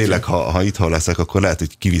lehet, hogy tényleg, ha itthon leszek, akkor lehet,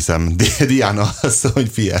 hogy kiviszem Diana asszony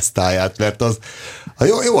fiesztáját, mert az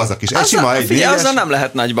jó az a kis. Egy sima, egy négyes. Azzal nem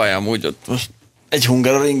lehet nagy baj amúgy, ott most egy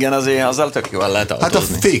Hungaroringen azért azzal tök jól lehet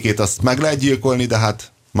autózni. Hát a fékét azt meg lehet gyilkolni, de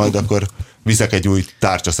hát majd akkor viszek egy új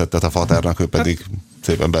tárcsaszettet a faternak, ő pedig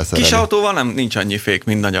szépen beszereli. Kis autóval nincs annyi fék,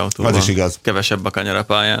 mint nagy autóval. Az is igaz. Kevesebb a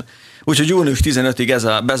kanyarapályán. Úgyhogy június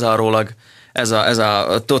 15-ig bezárólag ez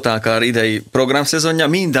a Total Car idei programszezonja.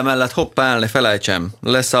 Mindemellett hoppá, ne felejtsem,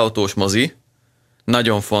 lesz autós mozi,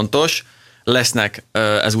 nagyon fontos, lesznek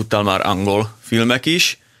ezúttal már angol filmek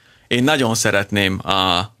is. Én nagyon szeretném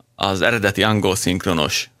az eredeti angol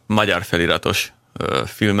szinkronos, magyar feliratos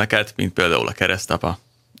filmeket, mint például a Keresztapa,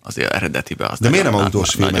 azért eredetibe. Az de miért nem autós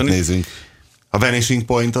filmet nézünk? A Vanishing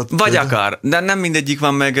Pointot? Vagy akár, de nem mindegyik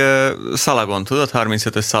van meg szalagon, tudod,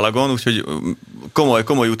 35-ös szalagon, úgyhogy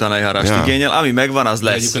komoly utánajárást igényel. Ami megvan, az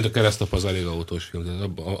lesz. Egyébként a Keresztapa az elég autós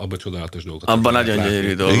film, abban csodálatos dolgokat. Abban nagyon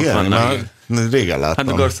gyönyörű dolgok vannak. Régen láttam.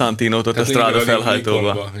 Hát akkor Santinót ott a Strada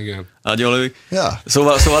felhajtóba. Agyonlőjük. Ja.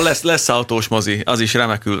 Szóval lesz autós mozi, az is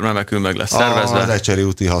remekül meg lesz szervezve. Az Ecseri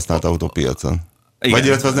úti használt autópiacon. Igen. Vagy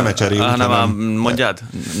illetve az nem Ecseri út, hanem mondjad?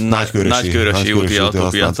 Nagykörösi úti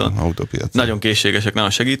autópiacon. Nagyon készségesek, nagyon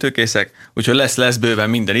segítőkészek, úgyhogy lesz bőven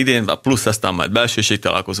minden idén, plusz aztán majd belsőség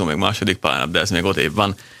találkozó, még második pálnap, de ez még odébb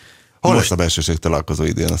van. Hol lesz a belsőség találkozó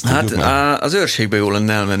idén? Azt hát az őrségbe jó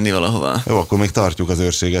lenne elmenni valahova. Jó, akkor még tartjuk az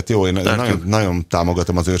őrséget. Jó, én nagyon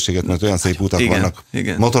támogatom az őrséget, mert olyan szép utak vannak.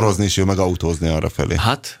 Igen. Motorozni is jó, meg autózni arra felé.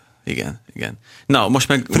 Hát, igen. Na, most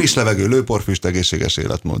meg... Friss levegő, lőporfüst, egészséges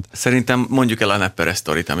életmód. Szerintem mondjuk el a Nepperes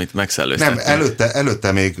sztorit, amit megszellőztettünk. Nem,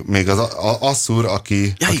 előtte még az asszúr,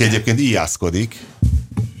 aki egyébként íjászkodik.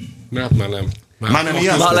 Mert már nem. Már nem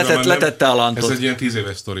íjászkodik. Letette a lantot. Ez egy ilyen 10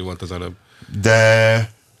 éves sztori volt az előbb.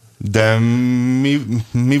 De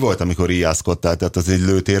mi volt, amikor íjászkodtál? Tehát az egy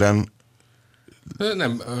lőtéren...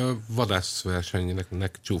 Nem,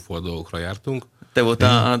 vadászversenynek csúfolt dolgokra jártunk. Te volt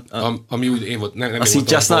ami úgy én volt, nem a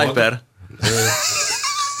Szitja Sniper.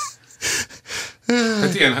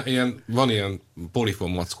 Hát van ilyen polifon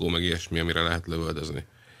mackó, meg ilyesmi, amire lehet lövöldözni.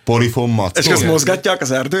 Polifon mackó? És ezt mozgatják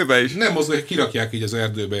az erdőbe is? Nem mozgatják, kirakják így az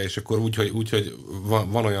erdőbe, és akkor úgy hogy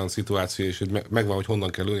van olyan szituáció, és hogy megvan, hogy honnan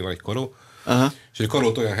kell lőni, van egy karó. Aha. És egy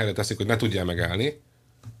karót olyan helyre teszik, hogy ne tudjál megállni.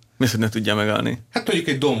 Mi hogy ne tudjál megállni? Hát mondjuk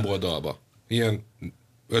egy domboldalba. Ilyen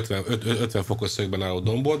 50 fokos szögben álló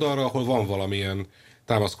domboldalra, ahol van valamilyen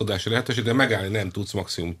támaszkodási lehetőség, de megállni nem tudsz,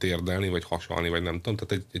 maximum térdelni, vagy hasalni, vagy nem tudom.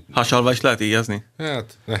 Tehát hasalva is lehet íjazni?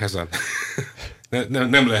 Hát, nehezen.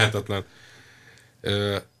 nem lehetetlen.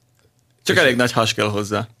 Csak elég nagy has kell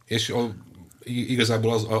hozzá. És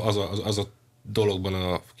igazából az a dologban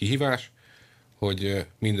a kihívás, hogy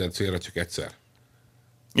minden célra csak egyszer.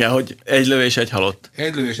 Ja, hogy egy lövés, egy halott.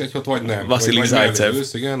 Egy lövés, egy halott, vagy nem. Vasilik Zajcev.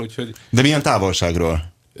 Igen, úgyhogy... De milyen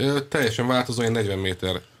távolságról? Teljesen változó, 40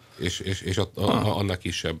 méter, és annak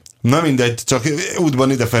kisebb. Na mindegy, csak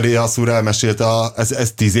útban idefelé Asszúr elmesélte,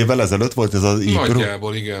 ez 10 évvel ezelőtt volt ez az íjpró?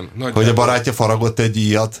 Nagyjából, igen. Hogy a barátja faragott egy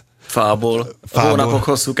íjat. Fából. Hónapok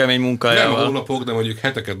hosszú kemény munkájával. Nem hónapok, de mondjuk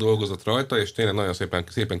heteket dolgozott rajta, és tényleg nagyon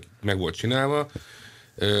szépen meg volt csinálva.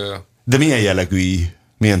 De milyen jellegű íj?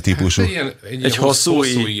 Milyen típusú? Hát egy hosszú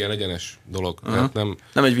ilyen egyenes dolog. Hát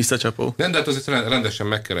nem egy visszacsapó. Nem, de hát azért rendesen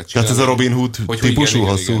meg kellett csinálni. Tehát ez a Robin Hood típusú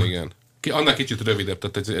hosszú? Igen. Annál kicsit rövidebb,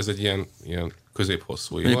 tehát ez egy ilyen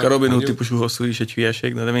középhosszú. Mondjuk a Robin Hood típusú hosszú is egy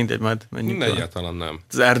hülyeség, de mindegy, majd menjünk. Egyáltalán nem.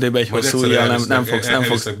 Az erdőbe egy hosszú íjjal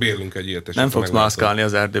nem fogsz mászkálni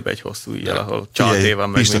az erdőbe egy hosszú íjjal, ahol csalté van,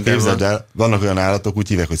 meg minden van. El, vannak olyan állatok, úgy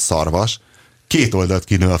hívják, hogy szarvas, 2 oldalt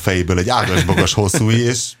kinő a fejéből egy ágasbogas hosszú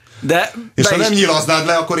íj, és ha nem nyilaznád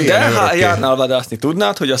le, akkor élne örökké. De ha járnál vadászni,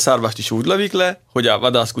 tudnád, hogy a szarvast is úgy lövik le, hogy a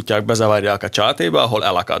vadászkutyák bezavarják a csátébe, ahol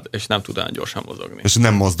elakad, és nem tud olyan gyorsan mozogni. És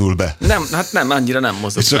nem mozdul be. Nem, hát nem, annyira nem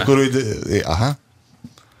mozog és be. És akkor úgy, aha.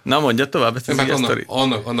 Na mondja tovább ezt Hát a sztorit.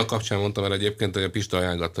 annak kapcsán mondtam el egyébként, hogy a Pista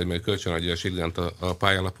ajánlatta, hogy meg kölcsönadja a shotgunt a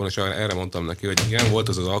pályánapon, és erre mondtam neki, hogy igen, volt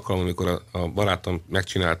az az alkalom, amikor a barátom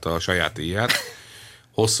megcsinálta a saját íját,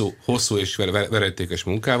 hosszú és verejtékes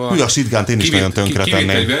munkával. Ugye a shotgunt én is nagyon tönkre tenném.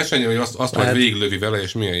 Kivitt egy verseny, hogy azt majd végiglövi vele,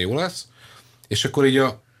 és milyen jó lesz. És akkor így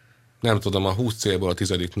nem tudom, a 20 célból a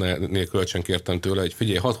 10-nél kölcsön kértem tőle, hogy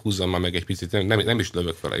figyelj, hadd húzzam már meg egy picit, nem is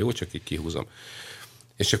lövök vele, jó, csak így kihúzom.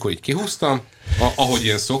 És akkor így kihúztam, ahogy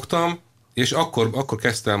én szoktam, és akkor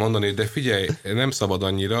kezdte el mondani, hogy de figyelj, nem szabad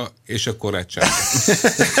annyira, és akkor recsen.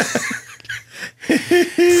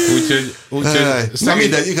 Na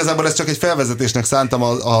mindegy, igazából ez csak egy felvezetésnek szántam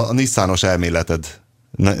a Nissanos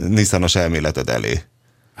elméleted elé.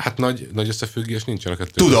 Hát nagy összefüggés nincsen a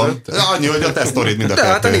kettő. Tudom, annyi, hogy a te sztorid mind a De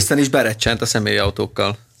kettő. hát a Nissan is berecsent a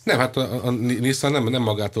személyautókkal. Nem, hát a Nissan nem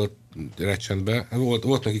magától recsent be.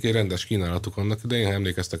 Volt nekik egy rendes kínálatuk annak idején, ha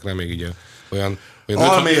emlékeztek rá még így olyan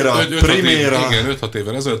Almera, Primera. Igen, 5-6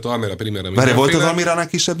 évvel ezelőtt Almera, Primera. Mert volt az Almeránál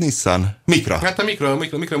kisebb Nissan? Micra? Hát a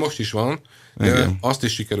Micra most is van. Azt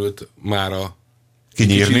is sikerült már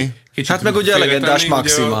kinyírni. Hát meg ugye a legendás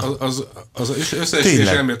Maxima. Az összeesküvés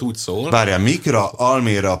elmélet úgy szól. Várjál, Micra,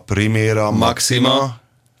 Almera, Primera, Maxima,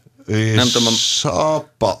 és nem tudom, a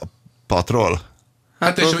Patrol.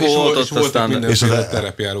 Hát és voltak mindenféle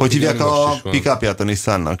terepjárók. Hogy hívják a pick-upját a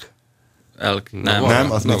Nissannak?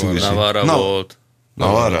 Nem, az Navara volt.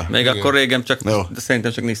 Navara? Még akkor régen csak, de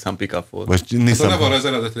szerintem csak Nissan pick-up volt. Hát a Navara az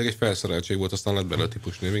eredetileg egy felszereltség volt, aztán lett belőle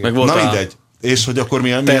típusnév. Na mindegy. És hogy akkor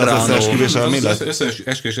mi az összeesküvés elmélet? Az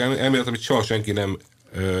összeesküvés elmélet, amit soha senki nem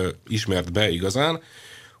ismert be igazán,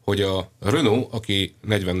 hogy a Renault, aki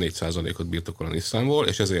 44%-ot birtokol a Nissanból,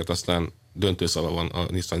 és ezért aztán döntő szava van a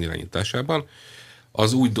Nissan irányításában,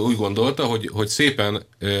 az úgy gondolta, hogy szépen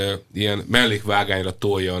ilyen mellékvágányra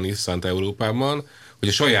tolja a Nissant Európában, hogy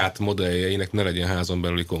a saját modelljeinek ne legyen házon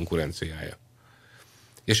belüli konkurenciája.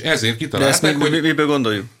 És ezért kitalálták, hogy... Miből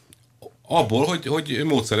gondoljuk? Abból, hogy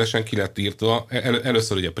módszeresen ki lett írtva,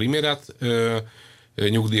 először ugye a Primerát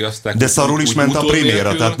nyugdíjazták. De szarul is ment a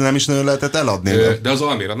Primera, tehát nem is nagyon lehetett eladni. De az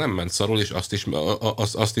Almera nem ment szarul, és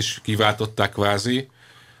azt is kiváltották kvázi,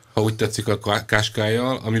 ha úgy tetszik a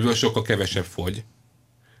Qashqai-jal, amiből sokkal kevesebb fogy.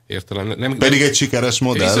 Értelem. Pedig egy sikeres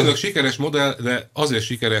modell. Viszonylag sikeres modell, de azért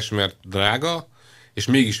sikeres, mert drága, és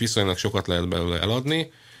mégis viszonylag sokat lehet belőle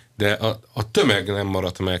eladni, de a tömeg nem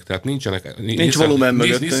maradt meg, tehát nincs volumen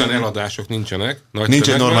mögött. Nissan eladások nincsenek. Nincs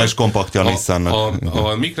egy normális kompaktja a Nissannak.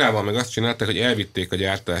 A Micrával meg azt csinálták, hogy elvitték a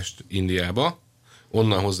gyártást Indiába,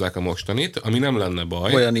 onnan hozzák a mostanit, ami nem lenne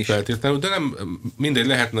baj. Olyan is. Feltétlenül, de nem, mindegy,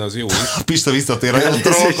 lehetne az jó is. Pista visszatér, hogy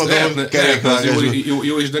trollkodom,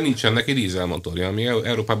 jó is, de nincsen neki dízelmotorja, ami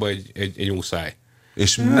Európában egy muszáj.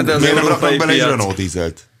 És miért nem raknak bele egy Renault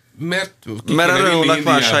dízelt? Mert a Renault-nak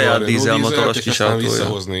van saját dízelmotoros kis autója.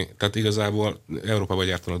 Visszahozni. Tehát igazából Európában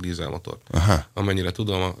gyártanak dízelmotort. Amennyire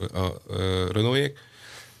tudom a Renault-ék.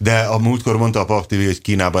 De a múltkor mondta a Pap TV, hogy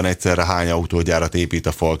Kínában egyszerre hány autógyárat épít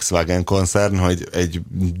a Volkswagen koncern, hogy egy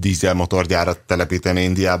dízelmotorgyárat telepíteni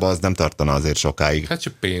Indiába, az nem tartana azért sokáig. Hát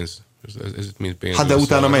csak pénz. Ez mind pénz. Hát de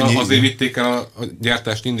utána mennyi? Azért vitték el a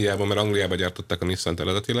gyártást Indiába, mert Angliába gyártották a Nissan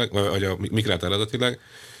eredetileg, vagy a Micrát eredetileg.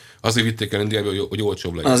 Azért vitték el Indiába, hogy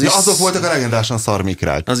olcsóbb legyen. Azok voltak a legendásan szar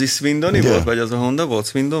Mikrák. Az is Swindoni volt, vagy az a Honda volt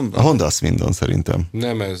Swindonban? A Honda Swindon szerintem.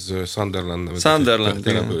 Nem, ez Sunderland. Sunderland,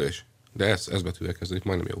 település. De ez betűvel kezdődik,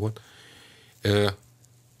 majdnem jó volt.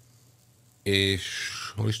 És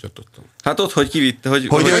hol is tartottam? Hát ott, hogy kivitte, hogy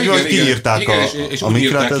kiírták és a úgy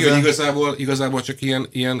Mikrát írták ki, ezzel? hogy igazából csak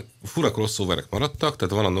ilyen fura crossoverek maradtak,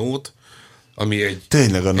 tehát van a Note, ami egy...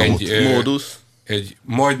 Tényleg a Note. Módusz. Egy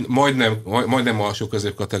majdnem alsó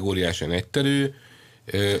középkategóriás egyterű.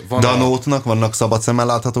 De a Note-nak vannak szabad szemmel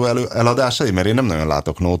látható eladásai? Mert én nem nagyon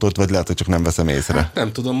látok Note-ot, vagy lehet, hogy csak nem veszem észre. Hát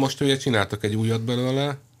nem tudom, most ugye csináltak egy újat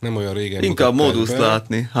belőle, nem olyan régen. Inkább móduszt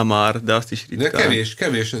látni, ha már, de azt is ritkán. De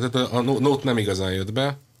kevés, tehát a Note nem igazán jött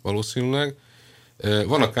be, valószínűleg.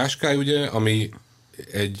 Van a Qashqai ugye, ami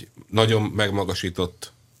egy nagyon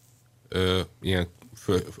megmagasított ilyen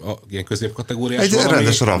középkategóriás. Egy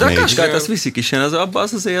rendes RAV4. De a Qashqai-t azt viszik is, az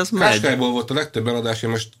azért az megy. Qashqai-ból volt a legtöbb eladás, én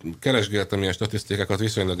most keresgéltem ilyen statisztikákat,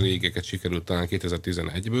 viszonylag régeket sikerült talán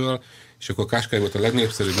 2011-ből, és akkor Qashqai volt a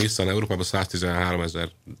legnépszerűbb Nissan Európában 113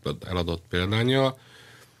 000 eladott példánnyal.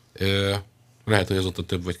 Lehet, hogy azóta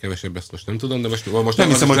több vagy kevesebb, ezt most nem tudom, de most nem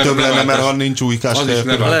hiszem, hogy több lenne, mert ha nincs új Qashqai, az is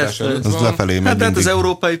leváltás előtt van. Az lefelé megy hát az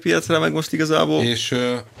európai piacra meg most igazából. És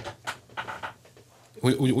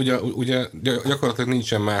ugye gyakorlatilag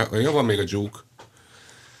nincsen már, van még a Juke,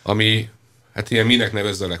 ami hát ilyen minek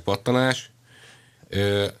nevezzelek pattanás,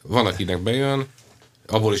 van akinek bejön,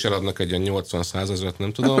 abból is eladnak egy ilyen 80-100 ezeret,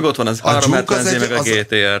 nem tudom. Hát meg ott van az A Juke 370Z meg a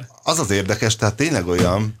GTR. Az az érdekes, tehát tényleg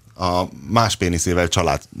olyan a más péniszével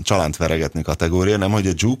csalánt veregetni kategória, nem, hogy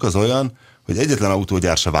a Juke az olyan, hogy egyetlen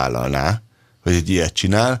autógyár se vállalná, hogy egy ilyet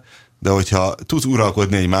csinál, de hogyha tudsz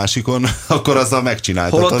uralkodni egy másikon, akkor azzal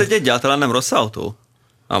megcsináltatod. Holott egy egyáltalán nem rossz autó?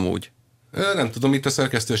 Amúgy. Nem tudom, itt a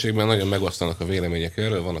szerkesztőségben nagyon megosztanak a vélemények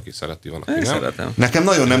erről, van, aki szereti, van, aki Én nem. szeretem. Nekem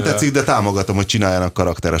nagyon nem tetszik, de támogatom, hogy csináljanak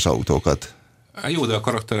karakteres autókat. Jó, de a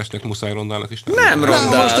karakteresnek muszáj rondának is. Nem most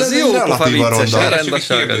ronda, ez az egy jó pofa relatíva vicces, ronda. Csak egy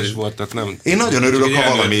rendben kérdés volt, tehát nem... Én nagyon örülök,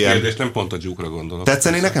 ha valamilyen. Kérdés, nem pont a Juke-ra gondolok.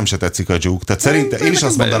 Tetszeni nekem se tetszik a Juke. Tehát szerintem én is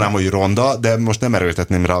azt mondanám, hogy ronda, de most nem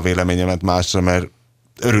erőltetném rá a véleményemet másra, mert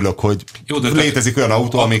örülök, hogy jó, de létezik olyan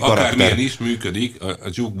autó, ami karakter. Akármilyen is működik, a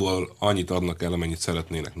Juke-ból annyit adnak el, amennyit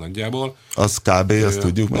szeretnének nagyjából. Az kb. Azt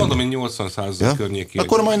tudjuk meg. Mondom, én 80% környékén.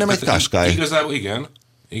 Akkor majdnem egy Qashqai. Igazából igen,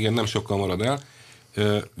 nem sokkal marad el.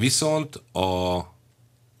 Viszont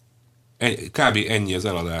kb. Ennyi az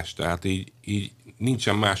eladás, tehát így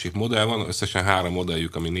nincsen másik modell, van összesen 3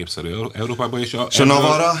 modelljük, ami népszerű Európában. És a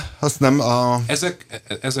Navara, azt nem a...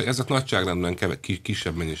 Ezek nagyságrendben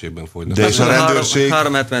kisebb mennyiségben fogynak. De és a rendőrség...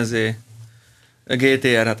 370Z. A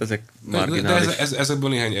GTR, hát ezek marginális. De ezekből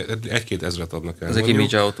néhány, 1-2 ezret adnak el. Ezek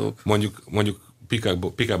image autók. Mondjuk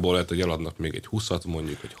pick-upból lehet, hogy eladnak még egy 20-at,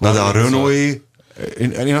 mondjuk egy 30-at. Na de a Renault-é,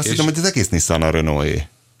 én azt hiszem, hogy az egész Nissan a Renault-é.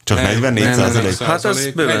 Csak 44%? Hát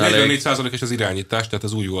az bőven elég. 44% és az irányítás, tehát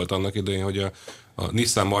az úgy volt annak idején, hogy a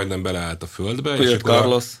Nissan majdnem beleállt a földbe, és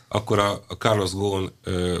akkor a Carlos Ghosn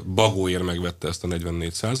bagóért megvette ezt a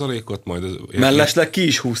 44%-ot, majd... Mellesleg ki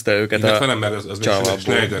is húzta őket illetve nem, mert az Csavaból.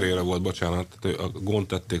 Schneiderére volt, bocsánat, a Ghosn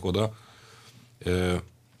tették oda.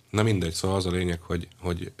 Na mindegy, szóval az a lényeg,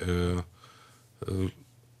 hogy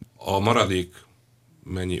a maradék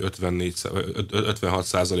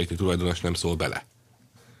 56%-nyi tulajdonos nem szól bele.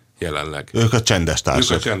 Jelenleg. Ők a csendes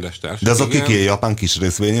társak. De azok kik japán kis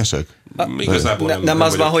részvényesek? Igazából nem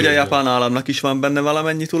az van, hogy a japán államnak is van benne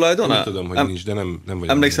valamennyi tulajdona? Nem tudom, hogy nincs, de nem vagyok.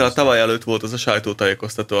 Emlékszel, a tavaly előtt volt az a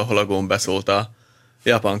sajtótájékoztató, ahol a Ghosn beszólt a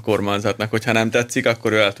japán kormányzatnak, hogy ha nem tetszik,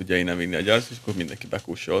 akkor ő el tudja innen vinni a gyárat, és akkor mindenki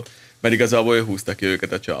bekussolt. Mert igazából ő húzta ki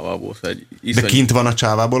őket a csávából. De kint van a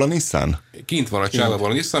csávából a Nissan? Kint van a csávából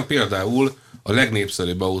a Nissan, például a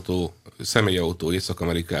legnépszerűbb autó, személyautó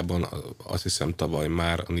Észak-Amerikában, azt hiszem tavaly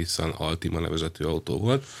már a Nissan Altima nevezetű autó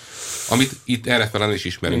volt, amit itt errefele is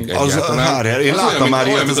ismerünk egyáltalán. Én láttam már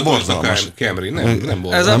ilyet, ez borzalmas. Camry, nem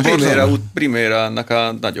borzalmas. Ez a Primera annak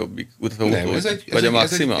a nagyobbik autó, vagy a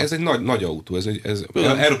Maxima? Ez egy nagy autó, ez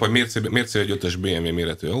európai mércével egy 5-ös BMW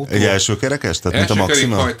méretű autó. Egy első kerekes, tehát mint a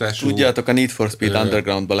Maxima? Tudjátok, a Need for Speed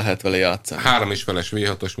Undergroundba lehet vele játszani. 3,5-es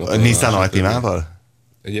V6-os motor. A Nissan Altimával?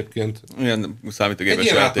 Egyébként ilyen számítógépes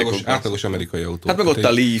játékok. Átlagos amerikai autó. Hát meg ott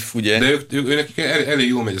a Leaf, ugye? De ők nekik elég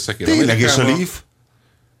jól megy a szekér. Tényleg, és a Leaf?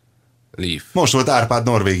 Most volt Árpád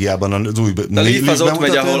Norvégiában az új a Leaf az ott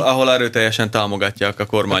megy, ahol erőteljesen támogatják a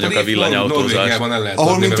kormányok a villanyautózást. Norvégiában el lehet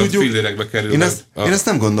ahol, adni, mint tudjuk, fillérekbe kerül. Én ezt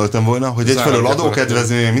nem gondoltam volna, hogy egyfelől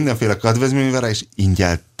adókedvezmény, mindenféle kedvezményvel, és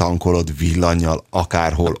ingyen tankolod villannyal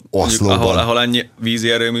akárhol, Oszlóban. Ahol ennyi vízi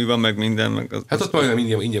erőmű van, meg minden. Meg az, hát ott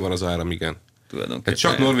majdnem ingyen van az áram, igen. Hát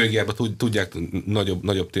csak Norvégiában tudják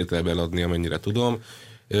nagyobb tételbe eladni, amennyire tudom.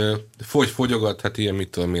 Fogyogat, hát ilyen, mit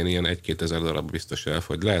tudom én, ilyen 1-2 ezer darab biztos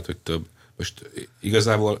elfogy. Lehet, hogy több. Most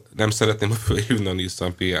igazából nem szeretném fölhívni a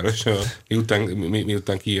Nissan PR-ra,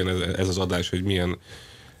 miután kijön ez az adás, hogy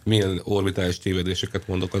milyen orbitális tévedéseket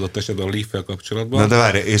mondok adott esetben a Leaf-fel kapcsolatban. Na de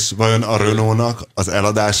várj, és vajon a Renault-nak az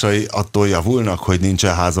eladásai attól javulnak, hogy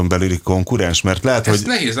nincsen házon belüli konkurens? Mert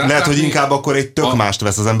lehet, hogy inkább akkor egy tök mást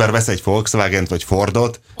vesz, az ember vesz egy Volkswagent vagy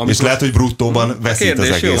Fordot, és lehet, hogy bruttóban veszít az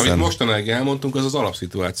egészen. Amit mostanáig elmondtunk, az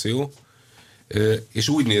alapszituáció, és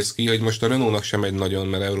úgy néz ki, hogy most a Renault-nak sem megy nagyon,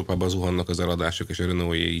 mert Európában zuhannak az eladások, és a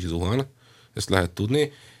Renault-jé is zuhan, ezt lehet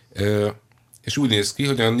tudni, és úgy néz ki,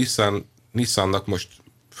 hogy a Nissannak most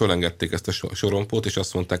fölengedték ezt a sorompót, és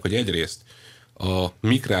azt mondták, hogy egyrészt a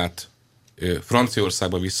Micrát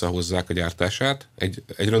Franciaországba visszahozzák a gyártását, egy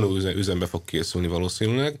Renault üzembe fog készülni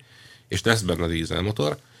valószínűleg, és lesz benne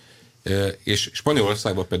dízelmotor, és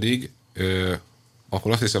Spanyolországban pedig,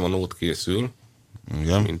 ahol azt hiszem a Note készül,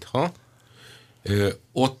 igen, mintha,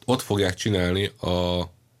 ott fogják csinálni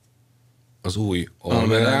az új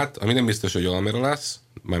Almerát, ami nem biztos, hogy Almera lesz,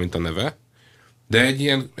 mármint a neve, de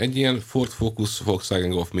egy ilyen Ford Focus Volkswagen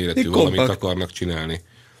Golf méretű valamit akarnak csinálni.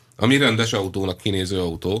 Ami rendes autónak kinéző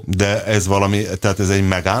autó. De ez valami, tehát ez egy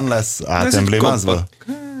Megane lesz átemblémázva?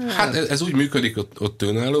 Hát ez úgy működik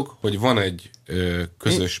ott náluk, hogy van egy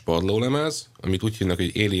közös padlólemez, amit úgy hívnak,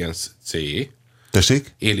 hogy Alliance C.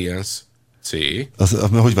 Tessék? Alliance C. Az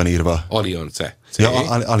hogy van írva? Alliance C. Ja,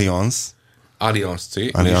 Alliance. Allianz C.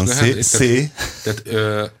 Allianz C.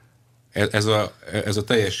 Tehát ez a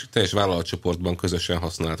teljes vállalatcsoportban közösen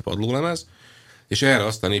használt padlólemez, és erre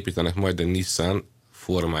aztán építenek majd egy Nissan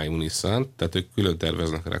formájú Nissan, tehát ők külön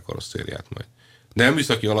terveznek a karosszériát majd. De a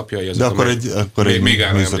műszaki alapjai azok... De akkor egy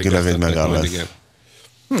műszaki levény megáll lesz.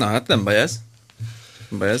 Na hát nem baj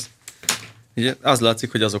ez. Ugye az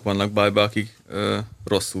látszik, hogy azok vannak bajba, akik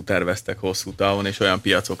rosszul terveztek hosszú távon, és olyan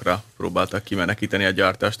piacokra próbáltak kimenekíteni a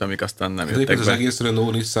gyártást, amik aztán nem jöttek be. Az egész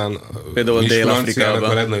Renault Nissan például Dél-Afrikában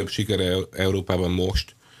a legnagyobb sikere Európában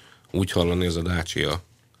most úgy hallani, ez a Dacia.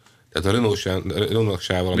 Tehát a Renault-nak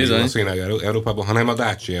se valami Európában, hanem a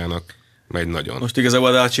Dacia-nak megy nagyon. Most igazából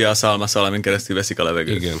a Dacia a szalmaszal, amin keresztül veszik a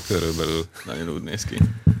levegőt. Igen, körülbelül. Nagyon úgy néz ki.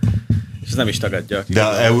 És ez nem is tagadja. De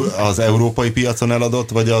az európai piacon eladott,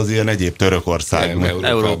 vagy az ilyen egyéb Törökország?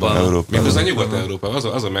 Európában. Miközben Nyugat-Európában,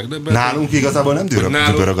 az a megdöbbentő. Nálunk igazából nem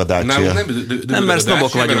dübörög a Dacia. Nálunk nem, mert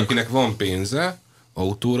sznobok vagyunk. Akinek van pénze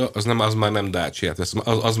autóra, az már nem Dacia,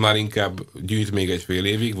 az már inkább gyűjt még egy fél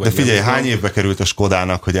évig. Vagy de figyelj, hány évbe került a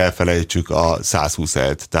Skodának, hogy elfelejtsük a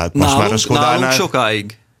 120-et? Tehát most már a Skodánál... Nálunk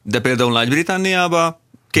sokáig. De például Nagy-Britanniában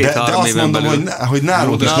 2-3 éven belül. De azt mondom, hogy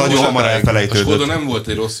nálunk is nagyon hamar elfelejtődött. A Skoda nem volt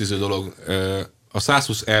egy rossz ízű dolog. A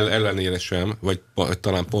 120L ellenére sem, vagy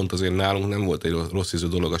talán pont azért nálunk nem volt egy rossz ízű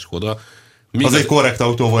dolog a Skoda. Az egy korrekt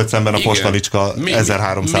autó volt szemben a Postalicska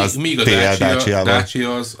 1300 TL Dacia-val.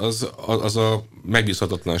 Dacia az a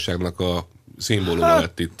megbízhatatlanságnak a szimbóluma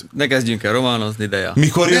lett itt. Ne kezdjünk el románozni, de ja.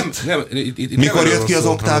 Mikor jött ki az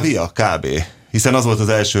Octavia? Kb. Hiszen az volt az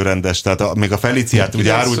első rendes, tehát még a Feliciát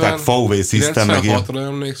ugye árulták VW System meg ilyen.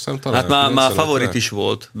 Hát már favorit is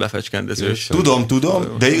volt, befecskendezős. Tudom,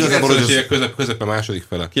 de igazából, hogy közep a második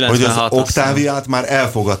fele. Hogy az Octaviát már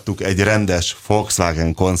elfogadtuk egy rendes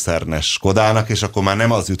Volkswagen koncernes Skodának, és akkor már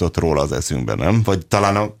nem az jutott róla az eszünkbe, nem? Vagy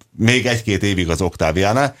talán még 1-2 évig az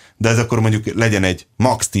Octaviánál, de ez akkor mondjuk legyen egy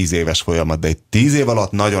max 10 éves folyamat, de egy 10 év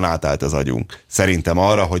alatt nagyon átállt az agyunk. Szerintem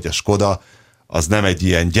arra, hogy a Skoda az nem egy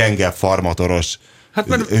ilyen gyenge, farmatoros,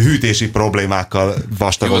 hűtési problémákkal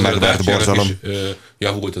vastagon megvert borzalom.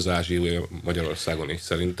 Javult az ázsiója Magyarországon is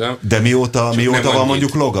szerintem. De mióta van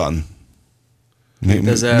mondjuk Logan?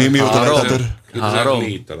 Mióta lett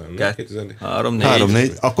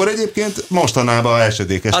 3-4. Akkor egyébként mostanában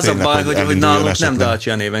esedékes az tényleg, a baj, hogy nálunk nem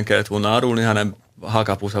Dacia néven kellett volna árulni, hanem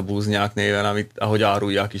Hakapusa Búznyák néven, ahogy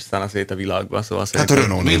árulják is szán szét a világban. Szóval hát a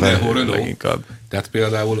Renault néven. Leginkább. Tehát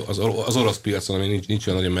például az orosz piacon, ami nincs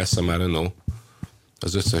olyan nagyon messze már Renault,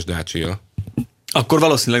 az összes Dacia. Akkor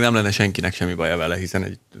valószínűleg nem lenne senkinek semmi baja vele, hiszen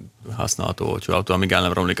egy használható olcsó autó, amíg el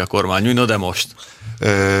nem romlik a kormányú, no de most.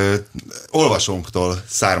 Olvasónktól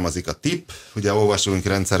származik a tipp, ugye olvasóink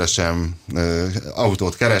rendszeresen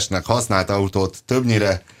autót keresnek, használt autót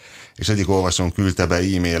többnyire, és egyik olvasón küldte be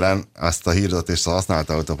e-mailen azt a hirdetést a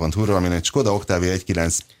használtautó.hu-ról, amin egy Skoda Octavia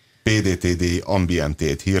 1.9 PDTD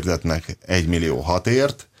Ambientét hirdetnek 1,6 millió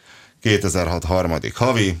ért, 2006 harmadik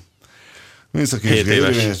havi, műszaki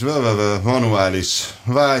érvényes, manuális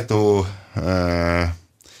váltó,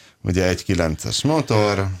 ugye 1.9-es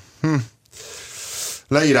motor,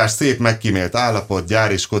 leírás szép megkímélt állapot,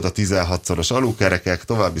 gyári Skoda 16-szoros alukerekek,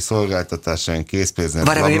 további szolgáltatásaink, készpénznél.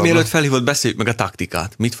 Várj, mielőtt felhívott, beszéljük meg a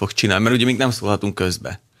taktikát. Mit fog csinálni? Mert ugye még nem szólhatunk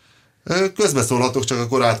közbe. Közbe szólhatok, csak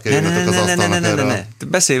akkor át kell jönnötök az asztalnak erre. Ne.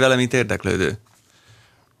 Beszélj vele, mint érdeklődő.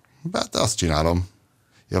 Hát azt csinálom.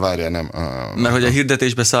 Ja, várjál, nem. Mert hogy a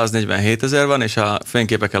hirdetésben 147 000 van, és a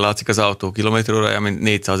fényképeken látszik az autó kilométerórája, mint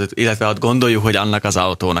 450, illetve hát gondoljuk, hogy annak az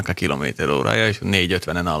autónak a kilométerórája, és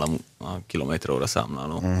 450-en áll a kilométeróra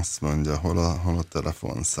számláló. Azt mondja, hol a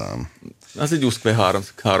telefonszám. Az egy USZKV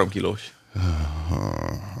 3 kilós.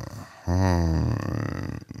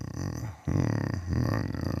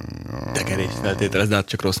 Tekerést feltételez, de hát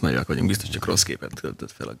csak rossz megyek vagyunk, biztos csak rossz képet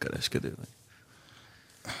töltött fel a kereskedőnek.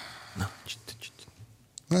 Na,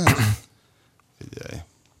 figyelj.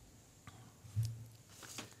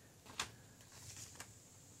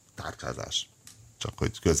 Tárcsázás. Csak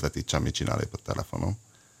hogy közvetítsem, mit csinál épp a telefonom.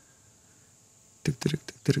 Tük.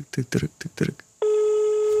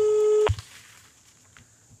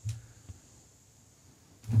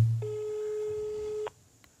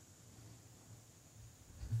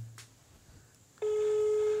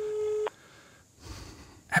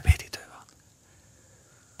 Ebédidő van.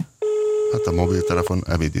 Hát a mobiltelefon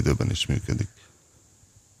ebédidőben is működik.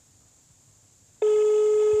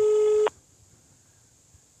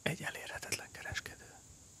 Egy elérhetetlen kereskedő.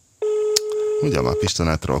 Ugye már Pista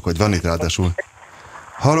ne trollkodj, van itt ráadásul.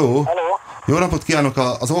 Halló? Jó napot kívánok,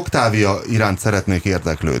 az Octavia iránt szeretnék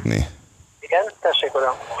érdeklődni. Igen, tessék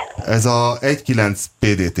oda. Ez a 1.9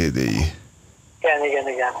 PDTDI.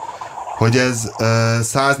 Igen. hogy ez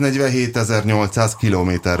 147.800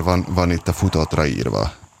 kilométer van itt a futottra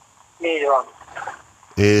írva. Így van.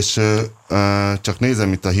 És csak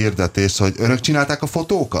nézem itt a hirdetést, hogy önök csinálták a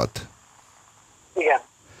fotókat? Igen.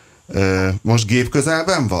 Most gép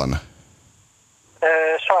közelben van?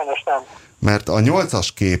 Sajnos nem. Mert a 8-as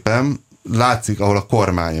képem látszik, ahol a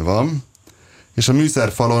kormány van, és a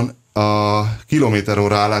műszerfalon a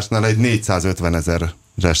kilométeróra állásnál egy 450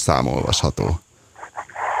 000-es szám olvasható.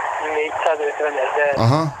 450 000.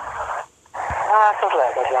 Aha. Hát, az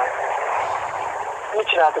lehetetlen. Mit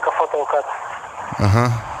csináltuk a fotókat? Aha.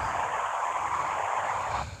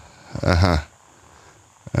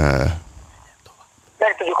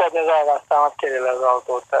 Meg tudjuk adni az alvásszámot, kérjél le az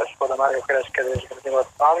autót, és oda már jó kereskedésre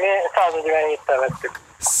nyugodtan. Mi 147-tel vettük.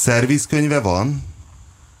 Szervizkönyve van?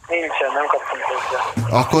 Nincsen, nem kaptunk hozzá.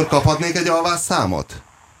 Akkor kaphatnék egy alvásszámot?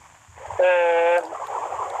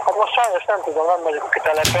 Hát most sajnos nem tudom, nem vagyok a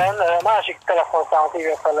telepen. Másik telefonszámot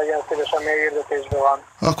hívja fel, legyen szívesen, még hirdetésben van.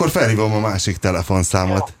 Akkor felhívom a másik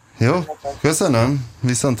telefonszámot. Jó? Köszönöm.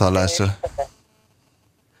 Viszont hallásra.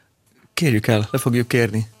 Kérjük el, le fogjuk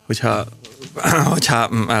kérni, hogyha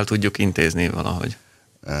el tudjuk intézni valahogy.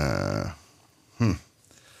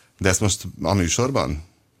 De ezt most a műsorban?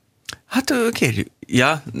 Hát kérjük.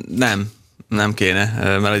 Ja, nem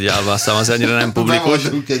kéne, mert egy alvásszám az ennyire nem publikus.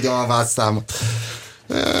 Bevadjuk egy alvásszámot.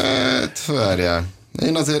 Várjál.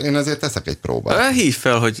 Én azért teszek egy próbát. Hívj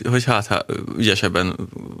fel, hogy hát ügyesebben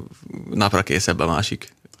napra készebb a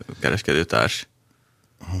másik kereskedőtárs.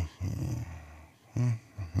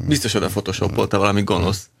 Biztos oda photoshopolta valami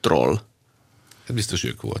gonosz troll. Hát biztos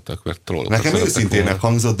ők voltak, mert trollok. Nekem őszintének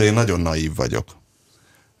hangzott, de én nagyon naív vagyok.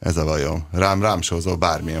 Ez a bajom. Rám sózol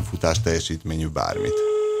bármilyen futás teljesítményű bármit.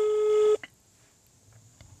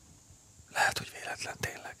 Lehet, hogy véletlen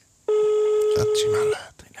tényleg. Hát simán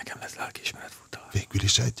lehet. Nekem lesz lelkiismeret futás. Végül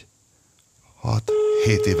is egy 6-7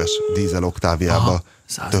 éves dízel Oktáviába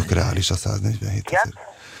tök reális a 147 000.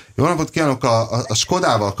 Jó napot kívánok! A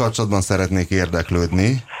Skodával kapcsolatban szeretnék érdeklődni.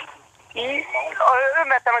 Ön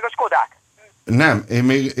vette meg a Skodát? Nem,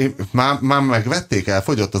 már megvették,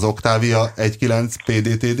 elfogyott az Octavia 1.9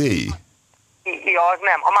 PDTDI? Ja, az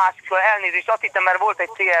nem. A másik, elnézést, azt hittem, mert volt egy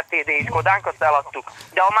CRTD Skodánk, azt eladtuk.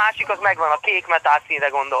 De a másik az megvan, a kék metál színre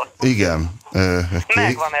gondol. Igen. Kék.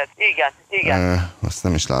 Megvan ez, igen. Azt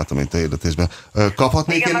nem is látom itt a hirdetésben.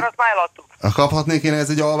 Kaphatnék mert azt már eladtuk. Kaphatnék én ez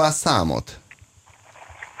egy alvásszámot?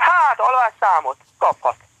 Hát, alvásszámot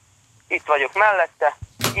kaphat. Itt vagyok mellette.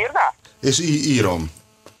 Írnál? És írom.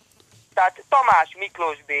 Tehát Tamás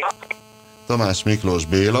Miklós Béla. Tamás Miklós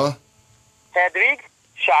Béla.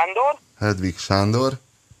 Hedvig Sándor.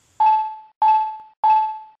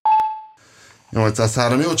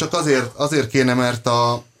 803. Jó, csak azért kéne, mert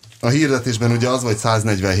a hirdetésben ugye az vagy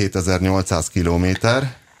 147.800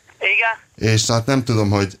 kilométer. Igen. És hát nem tudom,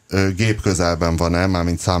 hogy gép közelben van-e,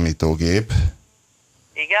 mármint számítógép.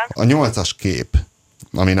 Igen. A 8-as kép,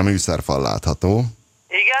 amin a műszerfal látható.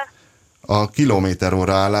 Igen. A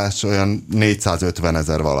kilométeróra állás olyan 450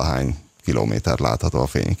 000 valahány kilométer látható a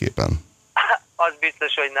fényképen. Az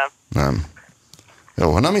biztos, hogy nem. Nem.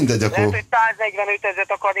 Jó, na mindegy, akkor... Lehet, hogy 145 000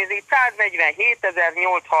 akar nézni,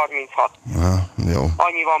 147.836. Aha, jó.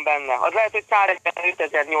 Annyi van benne. Az lehet, hogy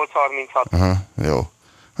 145.836. Aha, jó.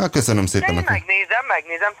 Hát köszönöm De szépen. én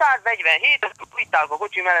megnézem. 147, itt állok a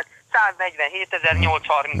kocsi mellett,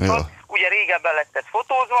 147.836. Ugye régebben lett ez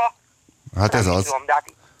fotózva. Hát ez az. Tudom, de hát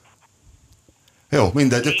jó,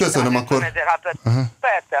 mindegy, köszönöm akkor. 000, hát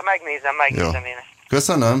persze, megnézem én ezt.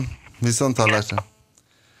 Köszönöm, viszont hallásra.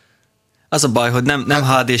 Az a baj, hogy nem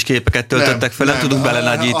HD-s képeket töltöttek fel, nem tudunk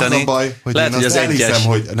belenagyítani. Az a baj, hogy lehet, hogy az egyes.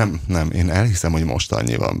 Én elhiszem, hogy most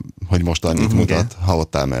annyi van, hogy most annyit mutat, ha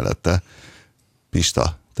ott áll mellette.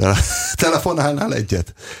 Pista, telefonálnál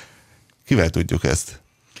egyet? Kivel tudjuk ezt?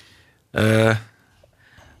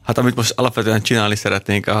 Hát amit most alapvetően csinálni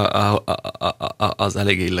szeretnénk, az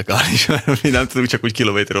elég illegális, mert mi nem tudunk csak úgy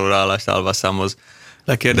kilométeróra állást alvasszámhoz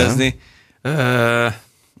lekérdezni.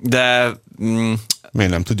 De...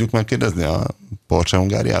 Miért nem tudjuk megkérdezni a Porsche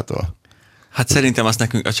Hungáriától? Hát szerintem azt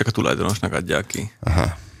nekünk csak a tulajdonosnak adják ki.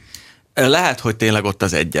 Aha. Lehet, hogy tényleg ott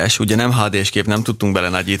az egyes, ugye nem HD-s kép, nem tudtunk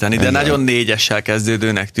belenagyítani, de nagyon 4-essel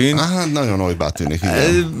kezdődőnek tűnt. Nagyon olybá tűnik,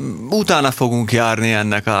 igen. Utána fogunk járni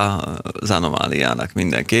ennek az anomáliának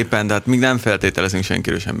mindenképpen, de hát még nem feltételezünk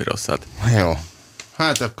senkiről semmi rosszat. Jó.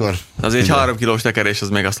 Hát akkor... Azért 3 kilós tekerés az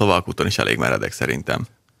még a szlovák úton is elég meredek szerintem.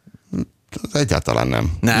 Egyáltalán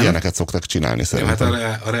nem. Ilyeneket szoktak csinálni szerintem.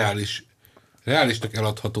 Hát a reálisnak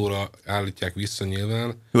eladhatóra állítják vissza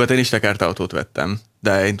nyilván. Jó, hát én is tekertautót vettem,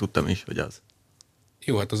 de én tudtam is, hogy az.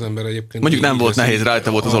 Jó, hát az ember egyébként... Mondjuk nem volt nehéz,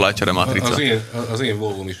 rajta volt az olajcsere matrica. Az én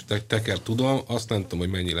Volvóm is teker, tudom, azt nem tudom, hogy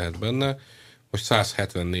mennyi lehet benne. Most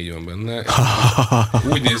 174 van benne.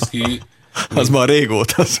 Úgy néz ki... Az már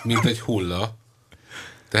régóta. Mint egy hulla.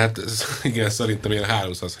 Tehát igen, szerintem ilyen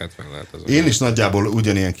 370 lehet az. Én is nagyjából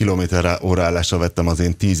ugyanilyen kilométer-órálásra vettem az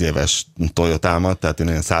én 10 éves Toyotámat, tehát én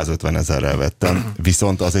ilyen 150 000-rel vettem,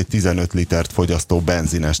 viszont az egy 15 litert fogyasztó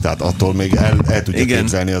benzines, tehát attól még el tudja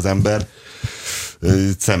képzelni az ember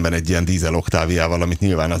szemben egy ilyen dízel Octaviával, amit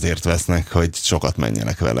nyilván azért vesznek, hogy sokat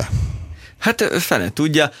menjenek vele. Hát fene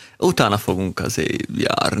tudja, utána fogunk azért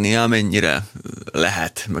járni, amennyire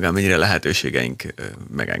lehet, meg amennyire lehetőségeink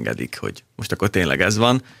megengedik, hogy most akkor tényleg ez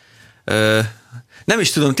van. Nem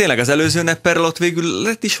is tudom, tényleg az előző nepperrel ott végül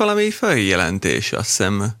lett is valami feljelentés, azt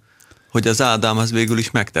hiszem, hogy az Ádám az végül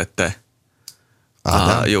is megtette.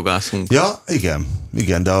 A jogászunk. Ja,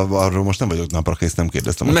 igen, de arról most nem vagyok napra kész, nem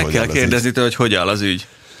kérdeztem. Meg kell kérdezni tőle, hogy áll az ügy.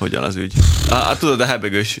 Tudod, a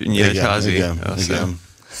hebegős Nyíregyházi. Igen.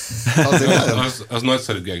 Az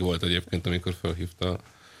nagyszerű geg volt egyébként, amikor felhívta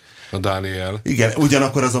a Dániel. Igen,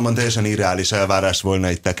 ugyanakkor azonban teljesen irreális elvárás volna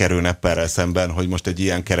egy tekerő nepperrel szemben, hogy most egy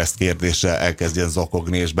ilyen keresztkérdésre elkezdjen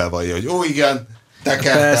zokogni és bevallja, hogy ó, igen,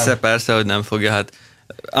 tekertem. Persze, hogy nem fogja, hát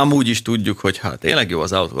amúgy is tudjuk, hogy hát tényleg jó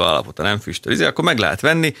az autó állapota, nem füstöl, akkor meg lehet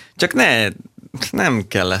venni, csak nem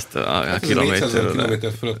kell ezt a kilométerről.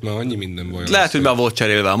 Kilométer fölött már annyi minden baj. Lehet, hogy már volt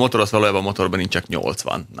cserélve a motor, az valójában a motorban nincs csak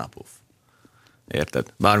 80. Na, puff. Érted?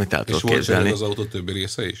 Bármit el tudok képzelni. És volt az autó többi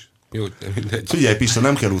része is? Jó, mindegy. Figyelj, Pista,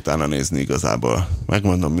 nem kell utána nézni igazából.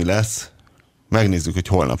 Megmondom, mi lesz. Megnézzük, hogy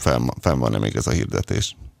holnap fenn van-e még ez a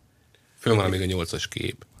hirdetés. Fönn van még a 8-as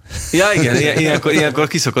kép. Ja, igen, ilyenkor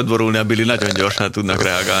ki szokott borulni a Billy, nagyon gyorsan tudnak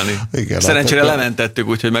reagálni. Igen, szerencsére lementettük,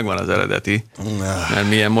 úgyhogy megvan az eredeti. Mert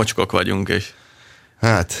milyen mocskok vagyunk, és...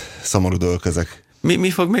 Hát, szomorú dolgok ezek. Mi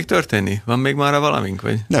fog még történni? Van még mára valamink,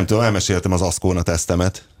 vagy? Nem tudom, elmeséltem az Ascona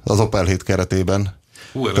tesztemet az Opel 7 keretében.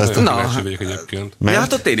 Nagyon vagyok egyébként. Ja,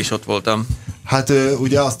 hát ott én is ott voltam. Hát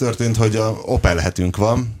ugye az történt, hogy a Opel hetünk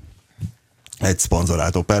van, egy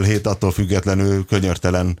szponzorált Opel 7, attól függetlenül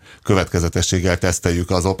könyörtelen következetességgel teszteljük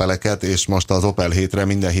az Opeleket, és most az Opel 7-re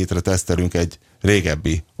minden hétre tesztelünk egy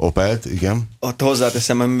régebbi Opelt, igen. Ott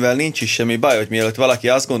hozzáteszem, mivel nincs is semmi baj, hogy mielőtt valaki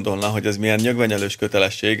azt gondolna, hogy ez milyen nyögvenyelős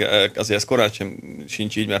kötelesség, azért ez korán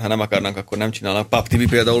sincs így, mert ha nem akarnak, akkor nem csinálnak. Pap TV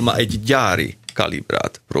például már egy gyári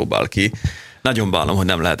kalibrát próbál ki. Nagyon bánom, hogy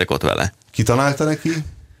nem lehetek ott vele. Ki találta neki?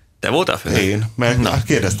 Te voltál fel? Én, mert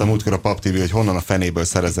kérdeztem útkor a Pap TV, hogy honnan a fenéből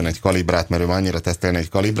szerezzen egy kalibrát, mert ő annyira tesztelni egy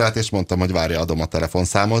kalibrát, és mondtam, hogy várja, adom a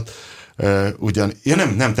telefonszámot.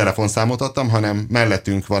 Nem telefonszámot adtam, hanem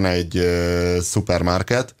mellettünk van egy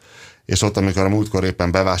szupermarket, és ott, amikor a múltkor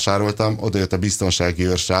éppen bevásároltam, oda jött a biztonsági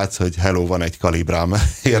őrsrác, hogy hello, van egy kalibrám,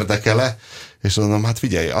 érdekele, és mondom, hát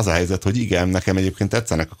figyelj, az a helyzet, hogy igen, nekem egyébként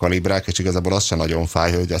tetszenek a kalibrák, és igazából az se nagyon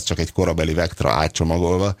fáj, hogy az csak egy korabeli Vectra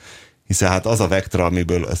átcsomagolva, hiszen hát az a Vectra,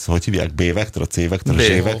 amiből, ezt hogy hívják, B-Vectra, C-Vectra,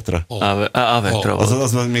 Z-Vectra? A-Vectra volt.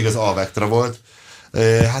 Az még az A-Vectra volt.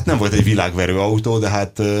 Hát nem volt egy világverő autó, de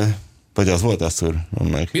hát vagy az volt az úr?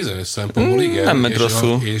 Bizonyos szempontból igen. Nem ment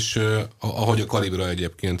rosszul. És ahogy a kalibra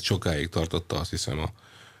egyébként sokáig tartotta, azt hiszem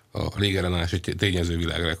a légellenállás egy tényező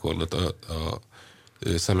világrekordot a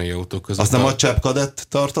személyautók között. Azt nem a Csep Kadett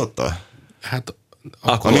tartotta? Hát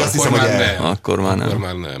akkor Akkor már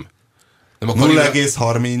nem.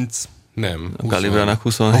 0,30. Nem. A kalibrának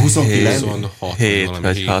 29.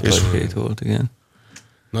 7 volt, igen.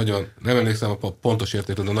 Nagyon, nem emlékszem a pontos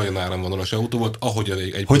értékre, de nagyon áramvonalas autó volt, ahogy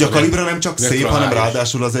egy hogy a kalibra nem csak szép, hanem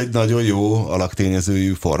ráadásul az egy nagyon jó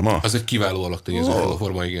alaktényezőjű forma? Az egy kiváló alaktényezőjű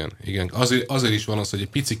forma, igen. Azért is van az, hogy egy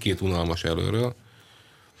picikét unalmas előről.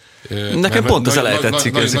 Nekem pont az elején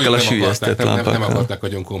tetszik ezekkel a süllyesztett lámpákkal. Nem akarták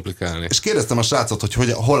nagyon komplikálni. És kérdeztem a srácot,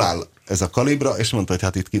 hogy hol áll ez a kalibra, és mondta, hogy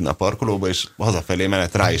hát itt kinn a parkolóba, és hazafelé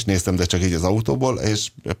menet rá is néztem, de csak így az autóból, és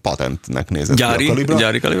patentnek nézett ki a kalibra.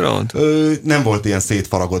 Gyári kalibra volt? Nem volt ilyen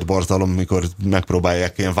szétfaragott borzalom, mikor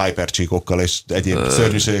megpróbálják ilyen Viper csíkokkal és egyéb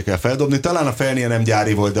szörnyűségekkel feldobni. Talán a felnie nem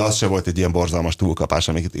gyári volt, de az se volt egy ilyen borzalmas túlkapás,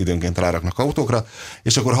 amit időnként ráraknak autókra.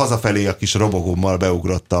 És akkor hazafelé a kis robogómmal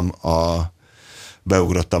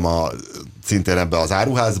beugrottam szintén ebbe az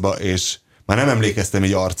áruházba, és már nem emlékeztem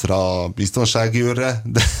így arcra a biztonsági őrre,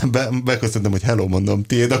 de beköszöntem, hogy hello, mondom,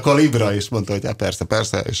 tiéd a kalibra, és mondta, hogy hát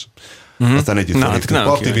persze, és aztán együtt felhívtuk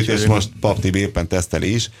Pap TV-t, és most Pap TV éppen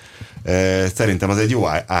teszteli is. Szerintem az egy jó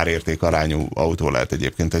árérték arányú autó lehet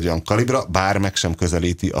egyébként egy olyan kalibra, bár meg sem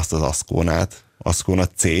közelíti azt az Ascona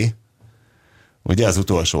C, ugye az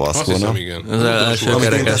utolsó Ascona. Azt hiszem, igen.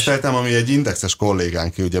 Amit én teszteltem, ami egy indexes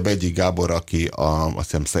kollégánk, ugye Begyik Gábor, aki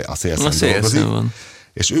azt hiszem a Szélszen dolgozik.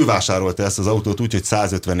 és ő vásárolta ezt az autót úgy, hogy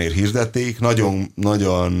 150-ért hirdették,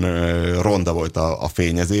 nagyon ronda volt a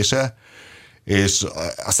fényezése, és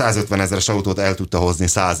a 150 000-es autót el tudta hozni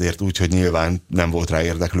 100-ért úgy, hogy nyilván nem volt rá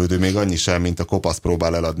érdeklődő, még annyi sem, mint a Kopasz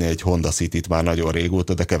próbál eladni egy Honda Cityt már nagyon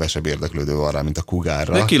régóta, de kevesebb érdeklődő van rá, mint a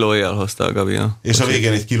Kugarra. De kilóért elhozta a Gabi. És a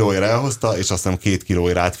végén 1 kilóért elhozta, és azt hiszem 2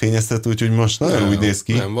 kilóért átfényeztet, úgyhogy most nagyon úgy néz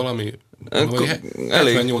ki. Nem, valami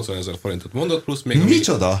 70-80 000 forintot mondott, plusz még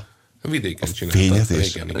Micsoda? A vidéken csinálta.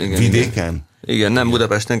 Fényezés? Igen. Vidéken? Igen, nem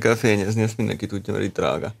Budapesten kell fényezni, ezt mindenki tudja, mert itt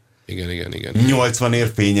drága. Igen.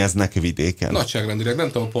 80-ért fényeznek vidéken? Nagyságrendileg,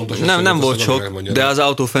 nem tudom pontosan. Nem volt sok, de az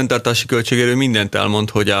autó fenntartási költségéről mindent elmond,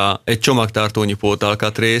 hogy egy csomagtartónyi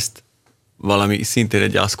pótalkatrészt, valami szintén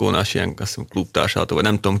egy Ascona-s ilyen klubtársától, vagy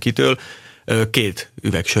nem tudom kitől, 2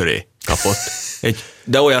 üveg söré kapott.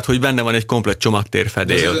 De olyat, hogy benne van egy komplett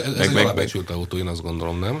csomagtérfedél. Ez egy alábecsült autó, én azt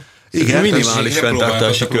gondolom, nem? Igen. Minimális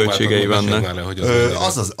fenntartási költségei vannak.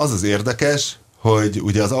 Az érdekes, hogy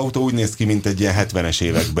ugye az autó úgy néz ki, mint egy ilyen 70-es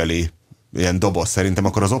évekbeli ilyen doboz szerintem,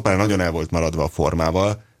 akkor az Opel nagyon el volt maradva a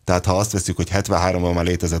formával, tehát ha azt veszük, hogy 73-ban már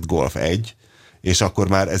létezett Golf 1, és akkor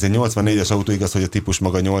már ez egy 84-es autó, igaz, hogy a típus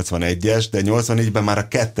maga 81-es, de 84-ben már a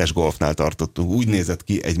 2-es Golfnál tartottunk. Úgy nézett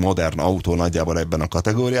ki egy modern autó nagyjából ebben a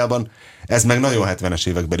kategóriában. Ez meg nagyon 70-es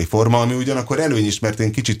évekbeli forma, ami ugyanakkor előny is, mert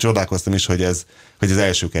én kicsit csodálkoztam is, hogy az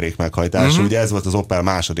első kerék meghajtású. Ugye ez volt az Opel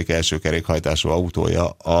második első kerékhajtású autója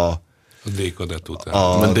a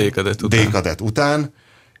D-kadett után,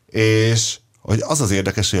 és hogy az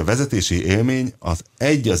érdekes, hogy a vezetési élmény az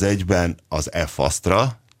egy az egyben az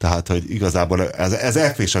F-Astra, tehát, hogy igazából ez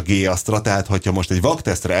F és a G-Astra, tehát, hogyha most egy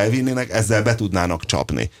vaktesztre elvinnének, ezzel be tudnának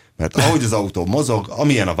csapni. Mert ahogy az autó mozog,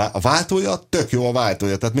 amilyen a váltója, tök jó a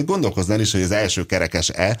váltója, tehát még gondolkoznál is, hogy az első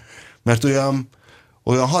kerekes-e, mert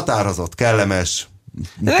olyan határozott, kellemes,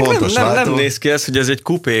 pontos váltó. Nem néz ki ez, hogy ez egy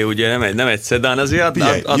kupé, ugye, nem egy szedán, azért...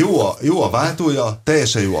 Jó a váltója,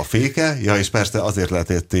 teljesen jó a féke, ja, és persze azért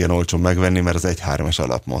lehetett ilyen olcsón megvenni, mert az 1.3-es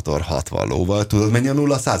alapmotor 60 lóval. Tudod, mennyi a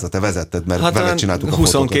 0-100-at? Te vezetted, mert vele csináltuk a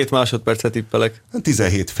 22 másodpercet tippelek.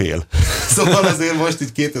 17 fél. Szóval azért most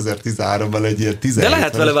így 2013-ban egy ilyen 17. De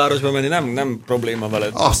lehet vele városba menni, nem probléma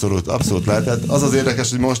veled. Abszolút lehet. Az érdekes,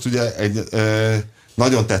 hogy most ugye egy...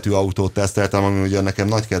 nagyon tetű autót teszteltem, ami ugye nekem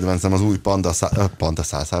nagy kedvencem, az új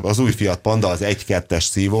az új Fiat Panda, az 1.2-es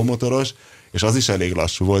szívómotoros, és az is elég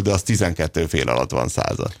lassú volt, de az 12 fél alatt van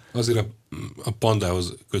 100-at. Azért a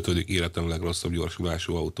Pandához kötődik életem legrosszabb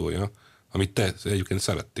gyorsulású autója, amit te egyébként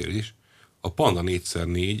szerettél is. A Panda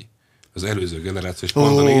 4x4, az előző generációs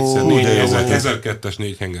Panda 4x4, 1002-es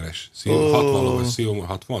 4 hengeres szívó, 60 lovas szívó,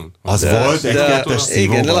 60? Az volt egy 2-es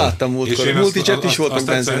szívóval. Igen, de láttam múltkor. Multichat is voltak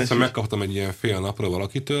benzines. Aztán megkaptam egy ilyen fél napra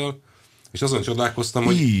valakitől, és azon csodálkoztam,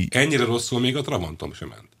 hogy ennyire rosszul még a Trabantom sem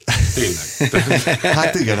ment. Tényleg.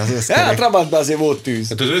 Hát igen, az összkerék. Hát Trabantban azért volt tűz.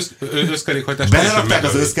 Hát az összkerékhajtás... Belerakták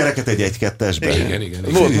az összkereket egy 1.2-esbe.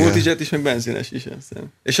 Igen. Volt multichat is, meg benzines is.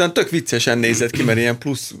 És olyan tök viccesen nézett ki, mert ilyen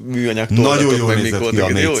plusz műanyag nagyon jól nézett ki a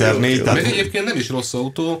 4x4. Meg egyébként nem is rossz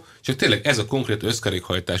autó, csak tényleg ez a konkrét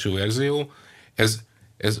összkerékhajtású verzió,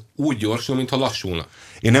 ez úgy gyorsul, mintha lassulna.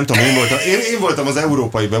 Én nem tudom, én voltam az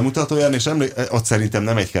európai bemutatóján, és ott szerintem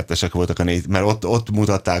nem 1.2-esek voltak mert ott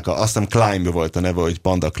mutatták, azt hiszem Climb volt a neve, hogy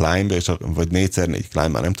Panda Climb, vagy 4x4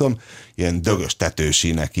 Climb, már nem tudom, ilyen dögös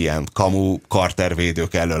tetősínek, ilyen kamu,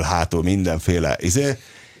 kartervédők elől, hátul, mindenféle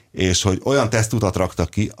és hogy olyan tesztutat raktak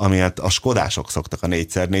ki, amilyet a skodások szoktak a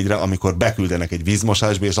 4x4-re, amikor beküldenek egy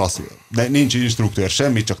vízmosásba, és de nincs instruktőr,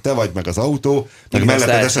 semmi, csak te vagy meg az autó, meg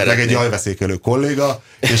melletted esetleg egy jajveszékelő kolléga,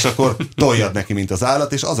 és akkor toljad neki, mint az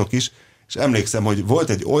állat, és azok is, és emlékszem, hogy volt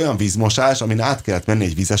egy olyan vízmosás, amin át kellett menni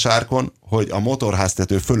egy vizesárkon, hogy a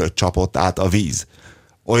motorháztető fölött csapott át a víz.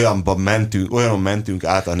 Olyanon mentünk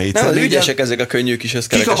át a 4x4-en. Nem, ügyesek ezek a könnyű kis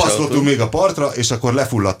összkerekes kikapaszkodtunk még a partra, és akkor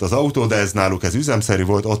lefulladt az autó, de náluk ez üzemszerű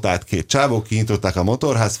volt, ott állt 2 csávók, kinyitották a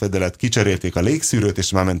motorházfedelet, kicserélték a légszűrőt,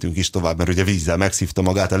 és már mentünk is tovább, mert ugye vízzel megszívta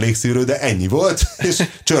magát a légszűrő, de ennyi volt, és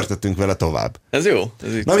csörtöttünk vele tovább. Ez jó.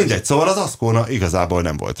 Na mindegy, szóval az Ascona igazából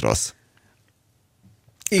nem volt rossz.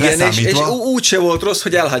 Igen, és úgy se volt rossz,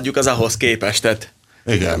 hogy elhagyjuk az ahhoz képestet.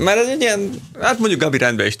 Igen. Mert ez egy ilyen, hát mondjuk Gabi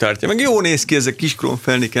rendben is tartja, meg jó néz ki ez a kis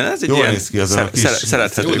krómfelniken, ez egy jó ilyen néz ki ez a kis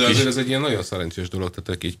szerethető jó, de kis. azért ez egy ilyen nagyon szerencsés dolog,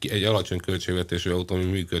 tehát egy alacsony költségvetésű autó, ami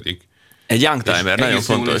működik. Egy youngtimer, nagyon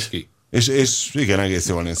fontos. És igen, egész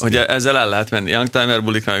jól néz ki. Hogy ezzel el lehet menni. Youngtimer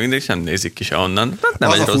bulikra mindig sem nézik ki se onnan. Nem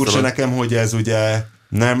az a furcsa nekem, hogy ez ugye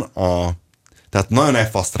nem tehát nagyon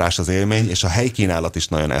F-asztrás az élmény, és a helykínálat is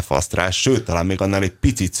nagyon F-asztrás, sőt, talán még annál egy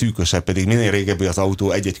picit szűkösebb, pedig minél régebbi az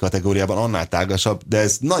autó egy-egy kategóriában, annál tágasabb, de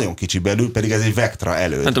ez nagyon kicsi belül, pedig ez egy Vectra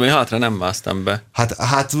előtt. Nem tudom, én hátra nem másztam be. Hát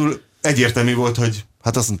hátul egyértelmű volt, hogy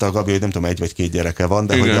Hát azt mondta a Gabi, hogy nem tudom, 1 vagy 2 gyereke van,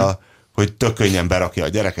 de hogy tök könnyen berakja a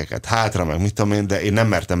gyerekeket hátra, meg mit tudom én, de én nem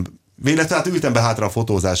mertem. Véletlenül hát ültem be hátra a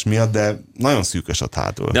fotózás miatt, de nagyon szűkös ott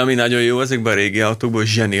hátul. De ami nagyon jó ezekben a régi autókból,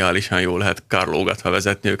 zseniálisan jó lehet karlógatva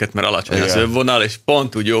vezetni őket, mert alacsony az övvonal, és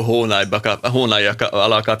pont úgy jó hónálja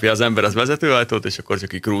alá kapja az ember az vezetőajtót, és akkor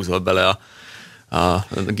csak így krúzol bele a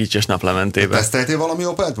gicses naplementébe. Teszteltél valami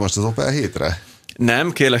Opelt most az Opel 7-re?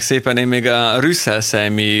 Nem, kérlek szépen, én még a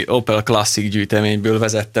Rüsszelszejmi Opel Classic gyűjteményből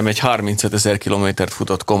vezettem egy 35 000 kilométert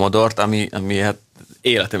futott Commodore-t, ami hát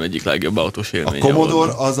életem egyik legjobb autós élménye. A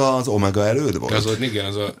Commodore az az Omega előd volt? Az,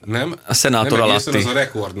 igen, nem. A Senator alatti. Az a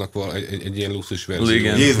Recordnak van egy ilyen luxus verzió.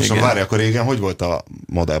 Igen, Jézusom, várj, akkor régen hogy volt a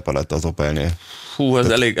modellpaletta az Opelnél? Hú, ez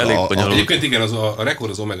elég bonyolult. Egyébként igen, a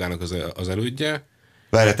Record az Omegának az elődje.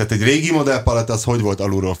 Várj, tehát egy régi modellpaletta az hogy volt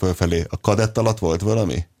alulról fölfelé? A Kadett alatt volt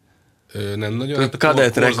valami? Nem nagyon.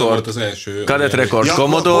 Kadett Record az első. Kadett Record Ja,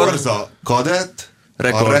 Commodore. Korza, Kadett.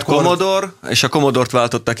 Record Commodore, és a Commodore-t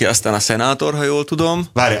váltotta ki aztán a Senator, ha jól tudom.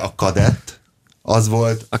 Várj, a Kadett, az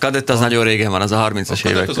volt... A Kadett az nagyon régen van, az a 30-as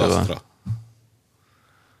évektől van.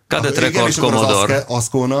 Kadett Record Commodore. Az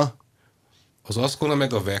Ascona. Az Ascona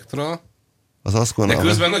meg a Vectra. Az Ascona. De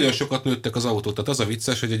közben nagyon sokat nőttek az autók, tehát az a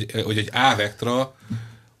vicces, hogy egy A Vectra,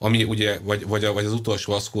 ami ugye, vagy az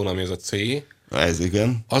utolsó Ascona, ami az a C. Ez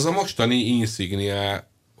igen. Az a mostani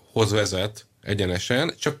Insigniához vezet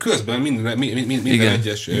egyenesen, csak közben minden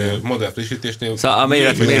egyes modell frissítésnél... Szóval a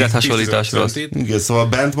mérethasonlításról. Igen, szóval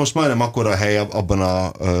bent most majdnem akkora hely abban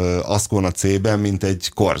a Ascona C-ben, mint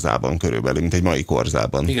egy Corzában körülbelül, mint egy mai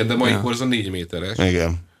Corzában. Igen, de mai Corza 4 méteres.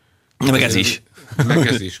 Igen. Meg ez is. Meg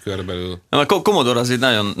ez is körülbelül. A Commodore az egy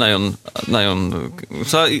nagyon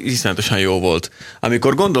szóval iszonyatosan jó volt.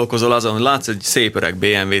 Amikor gondolkozol azon, hogy látsz egy szép öreg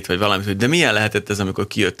BMW-t, vagy valamit, hogy de milyen lehetett ez, amikor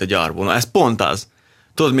kijött a gyárból? Na, ez pont az.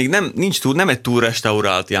 Tudod, még nem egy túl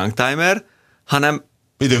restaurált Youngtimer, hanem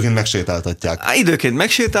időként megsétáltatják. Időként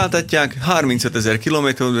megsétáltatják, 35 000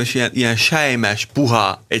 kilométer, és ilyen sejmes,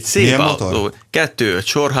 puha, egy szép milyen autó. motor? 2-5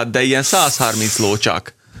 sorhat, de ilyen 130 ló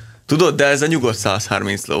csak. Tudod, de ez a nyugodt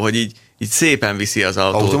 130 ló, hogy így szépen viszi az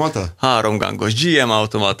autót. Automata? 3 gangos, GM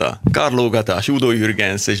automata, karlógatás, Udo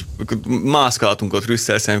Jürgens, és mászkáltunk ott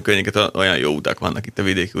Rüsszelszem környéket, olyan jó utak vannak itt a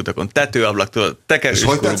vidéki utakon. Tetőablak, tudod, tekerős. És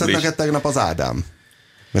hogy tetszett neked tegnap az Ádám?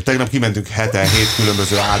 Mert tegnap kimentünk 7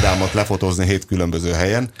 különböző Ádámot lefotózni 7 különböző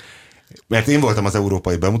helyen, mert én voltam az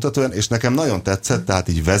európai bemutatóan, és nekem nagyon tetszett, tehát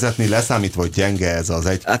így vezetni, leszámítva, hogy gyenge ez az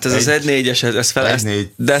egy... Hát ez az 1.4-es,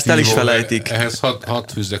 de ezt el is felejtik. Ehhez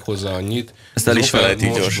hadd fűzzek hozzá annyit. Ezt el is felejtik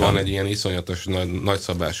most gyorsan. van egy ilyen iszonyatos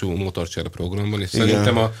nagyszabású motorcsere programban, és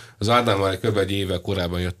szerintem az Ádám már kb. Egy évvel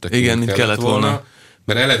korábban jöttek. Igen, mint kellett volna.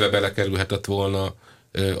 Mert eleve belekerülhetett volna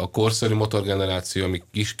a korszerű motorgeneráció, ami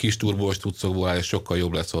kis turbós cuccokból áll, és sokkal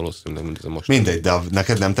jobb lesz valószínűleg, mint ez a most. Mindegy, de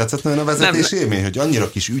neked nem tetszett nagyon a vezetés élmény, hogy annyira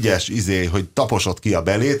kis ügyes hogy taposott ki a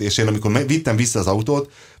belét, és én amikor vittem vissza az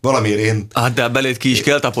autót, valamiért én... Hát de a belét ki is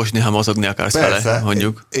kell taposni, ha mozogni akarsz vele,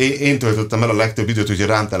 mondjuk. Én töltöttem el a legtöbb időt, úgyhogy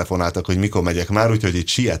rám telefonáltak, hogy mikor megyek már, úgyhogy itt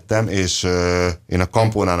siettem, és én a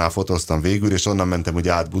Kampónánál fotóztam végül, és onnan mentem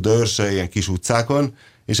ugye át Budaörsre, ilyen kis utcákon,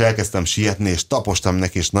 és elkezdtem sietni, és tapostam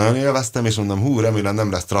neki, és nagyon élveztem, és mondom, remélem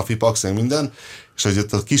nem lesz trafipax, minden, és hogy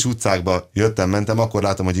ott a kis utcákba mentem, akkor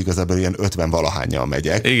látom, hogy igazából ilyen 50-valahánnyal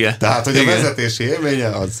megyek. Igen. Tehát, hogy igen. A vezetési élménye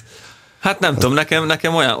az... Hát nem tudom,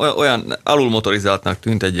 nekem olyan alulmotorizáltnak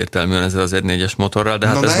tűnt egyértelműen ezzel az 1.4-es motorral, de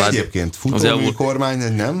hát ez már... egyébként futómű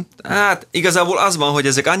kormány, nem? Hát igazából az van, hogy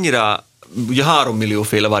ezek annyira... Ugye 3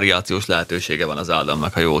 millióféle variációs lehetősége van az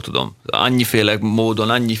Ádámnak, ha jól tudom. Annyiféle módon,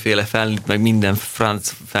 annyiféle felnőtt, meg minden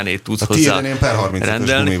franc fenét tudsz hozzá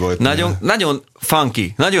rendelni. Nagyon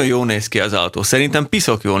funky, nagyon jó néz ki az autó. Szerintem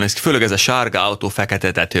piszok jól néz ki, főleg ez a sárga autó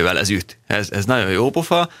fekete tetővel ez üt. Ez nagyon jó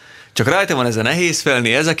pofa. Csak rajta van ez a nehéz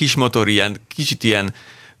felni, ez a kis motor ilyen, kicsit ilyen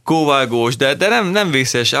kóvágós, de nem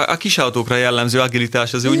vészes. A kis autókra jellemző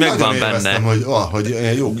agilitás az úgy megvan benne. Hogy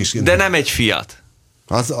jó kis... De nem egy Fiat.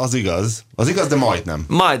 Az igaz. Az igaz, de majdnem.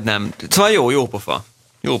 Majdnem. Szóval jó pofa.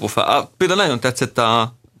 Jó pofa. Például nagyon tetszett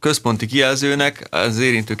a központi kijelzőnek, az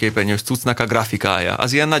érintőképernyős cuccnak a grafikája.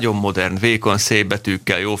 Az ilyen nagyon modern, vékony, szép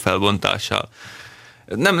betűkkel, jó felbontással.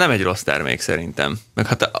 Nem egy rossz termék szerintem. Meg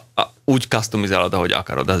hát úgy customizálod, ahogy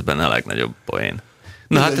akarod, az benne a legnagyobb poén.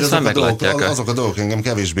 Na hát ezt már meglátják. Azok a dolgok engem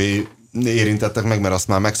kevésbé érintettek meg, mert azt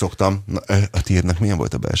már megszoktam. A tiédnek milyen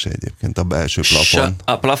volt a belső egyébként? A belső plafon?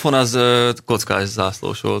 A plafon az kockás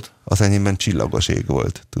zászlós volt. Az enyémben csillagos ég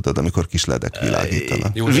volt. Tudod, amikor kis ledek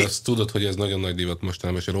világítanak. Jó, de azt tudod, hogy ez nagyon nagy divat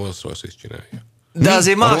mostanában, és a Rolls-Royce is csinálja. De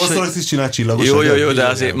azért más, a Rolls-Royce is csinál csillagos Jó, de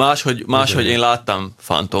azért máshogy én láttam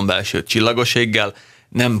Phantom belsőt csillagos éggel.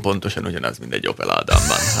 nem pontosan ugyanaz, mint egy Opel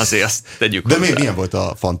Adamban. Azért azt tegyük De hozzá. milyen volt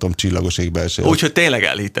a Phantom csillagos égbeesés? Úgyhogy tényleg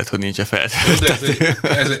elhitted, hogy nincs a feltöltető.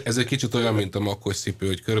 Ez egy kicsit olyan, mint a makkos cipő,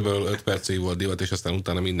 hogy körülbelül 5 percig volt divat, és aztán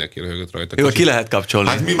utána mindenki röhögött rajta. Jó, ki lehet kapcsolni.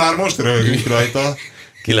 Hát mi már most röhögünk rajta.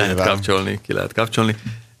 Ki lehet kapcsolni.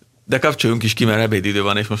 De kapcsoljunk is ki, mert ebédidő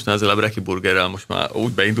van, és most ezzel a Breki burgerrel most már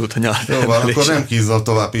úgy beindult a nyár. Jó van, akkor nem kínzom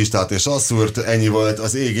tovább Pistát és Asszúrt. Ennyi volt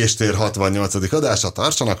az Égéstér 68. adása.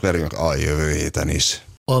 Tartsanak velünk a jövő héten is.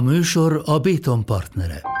 A műsor a Béton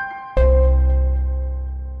partnere.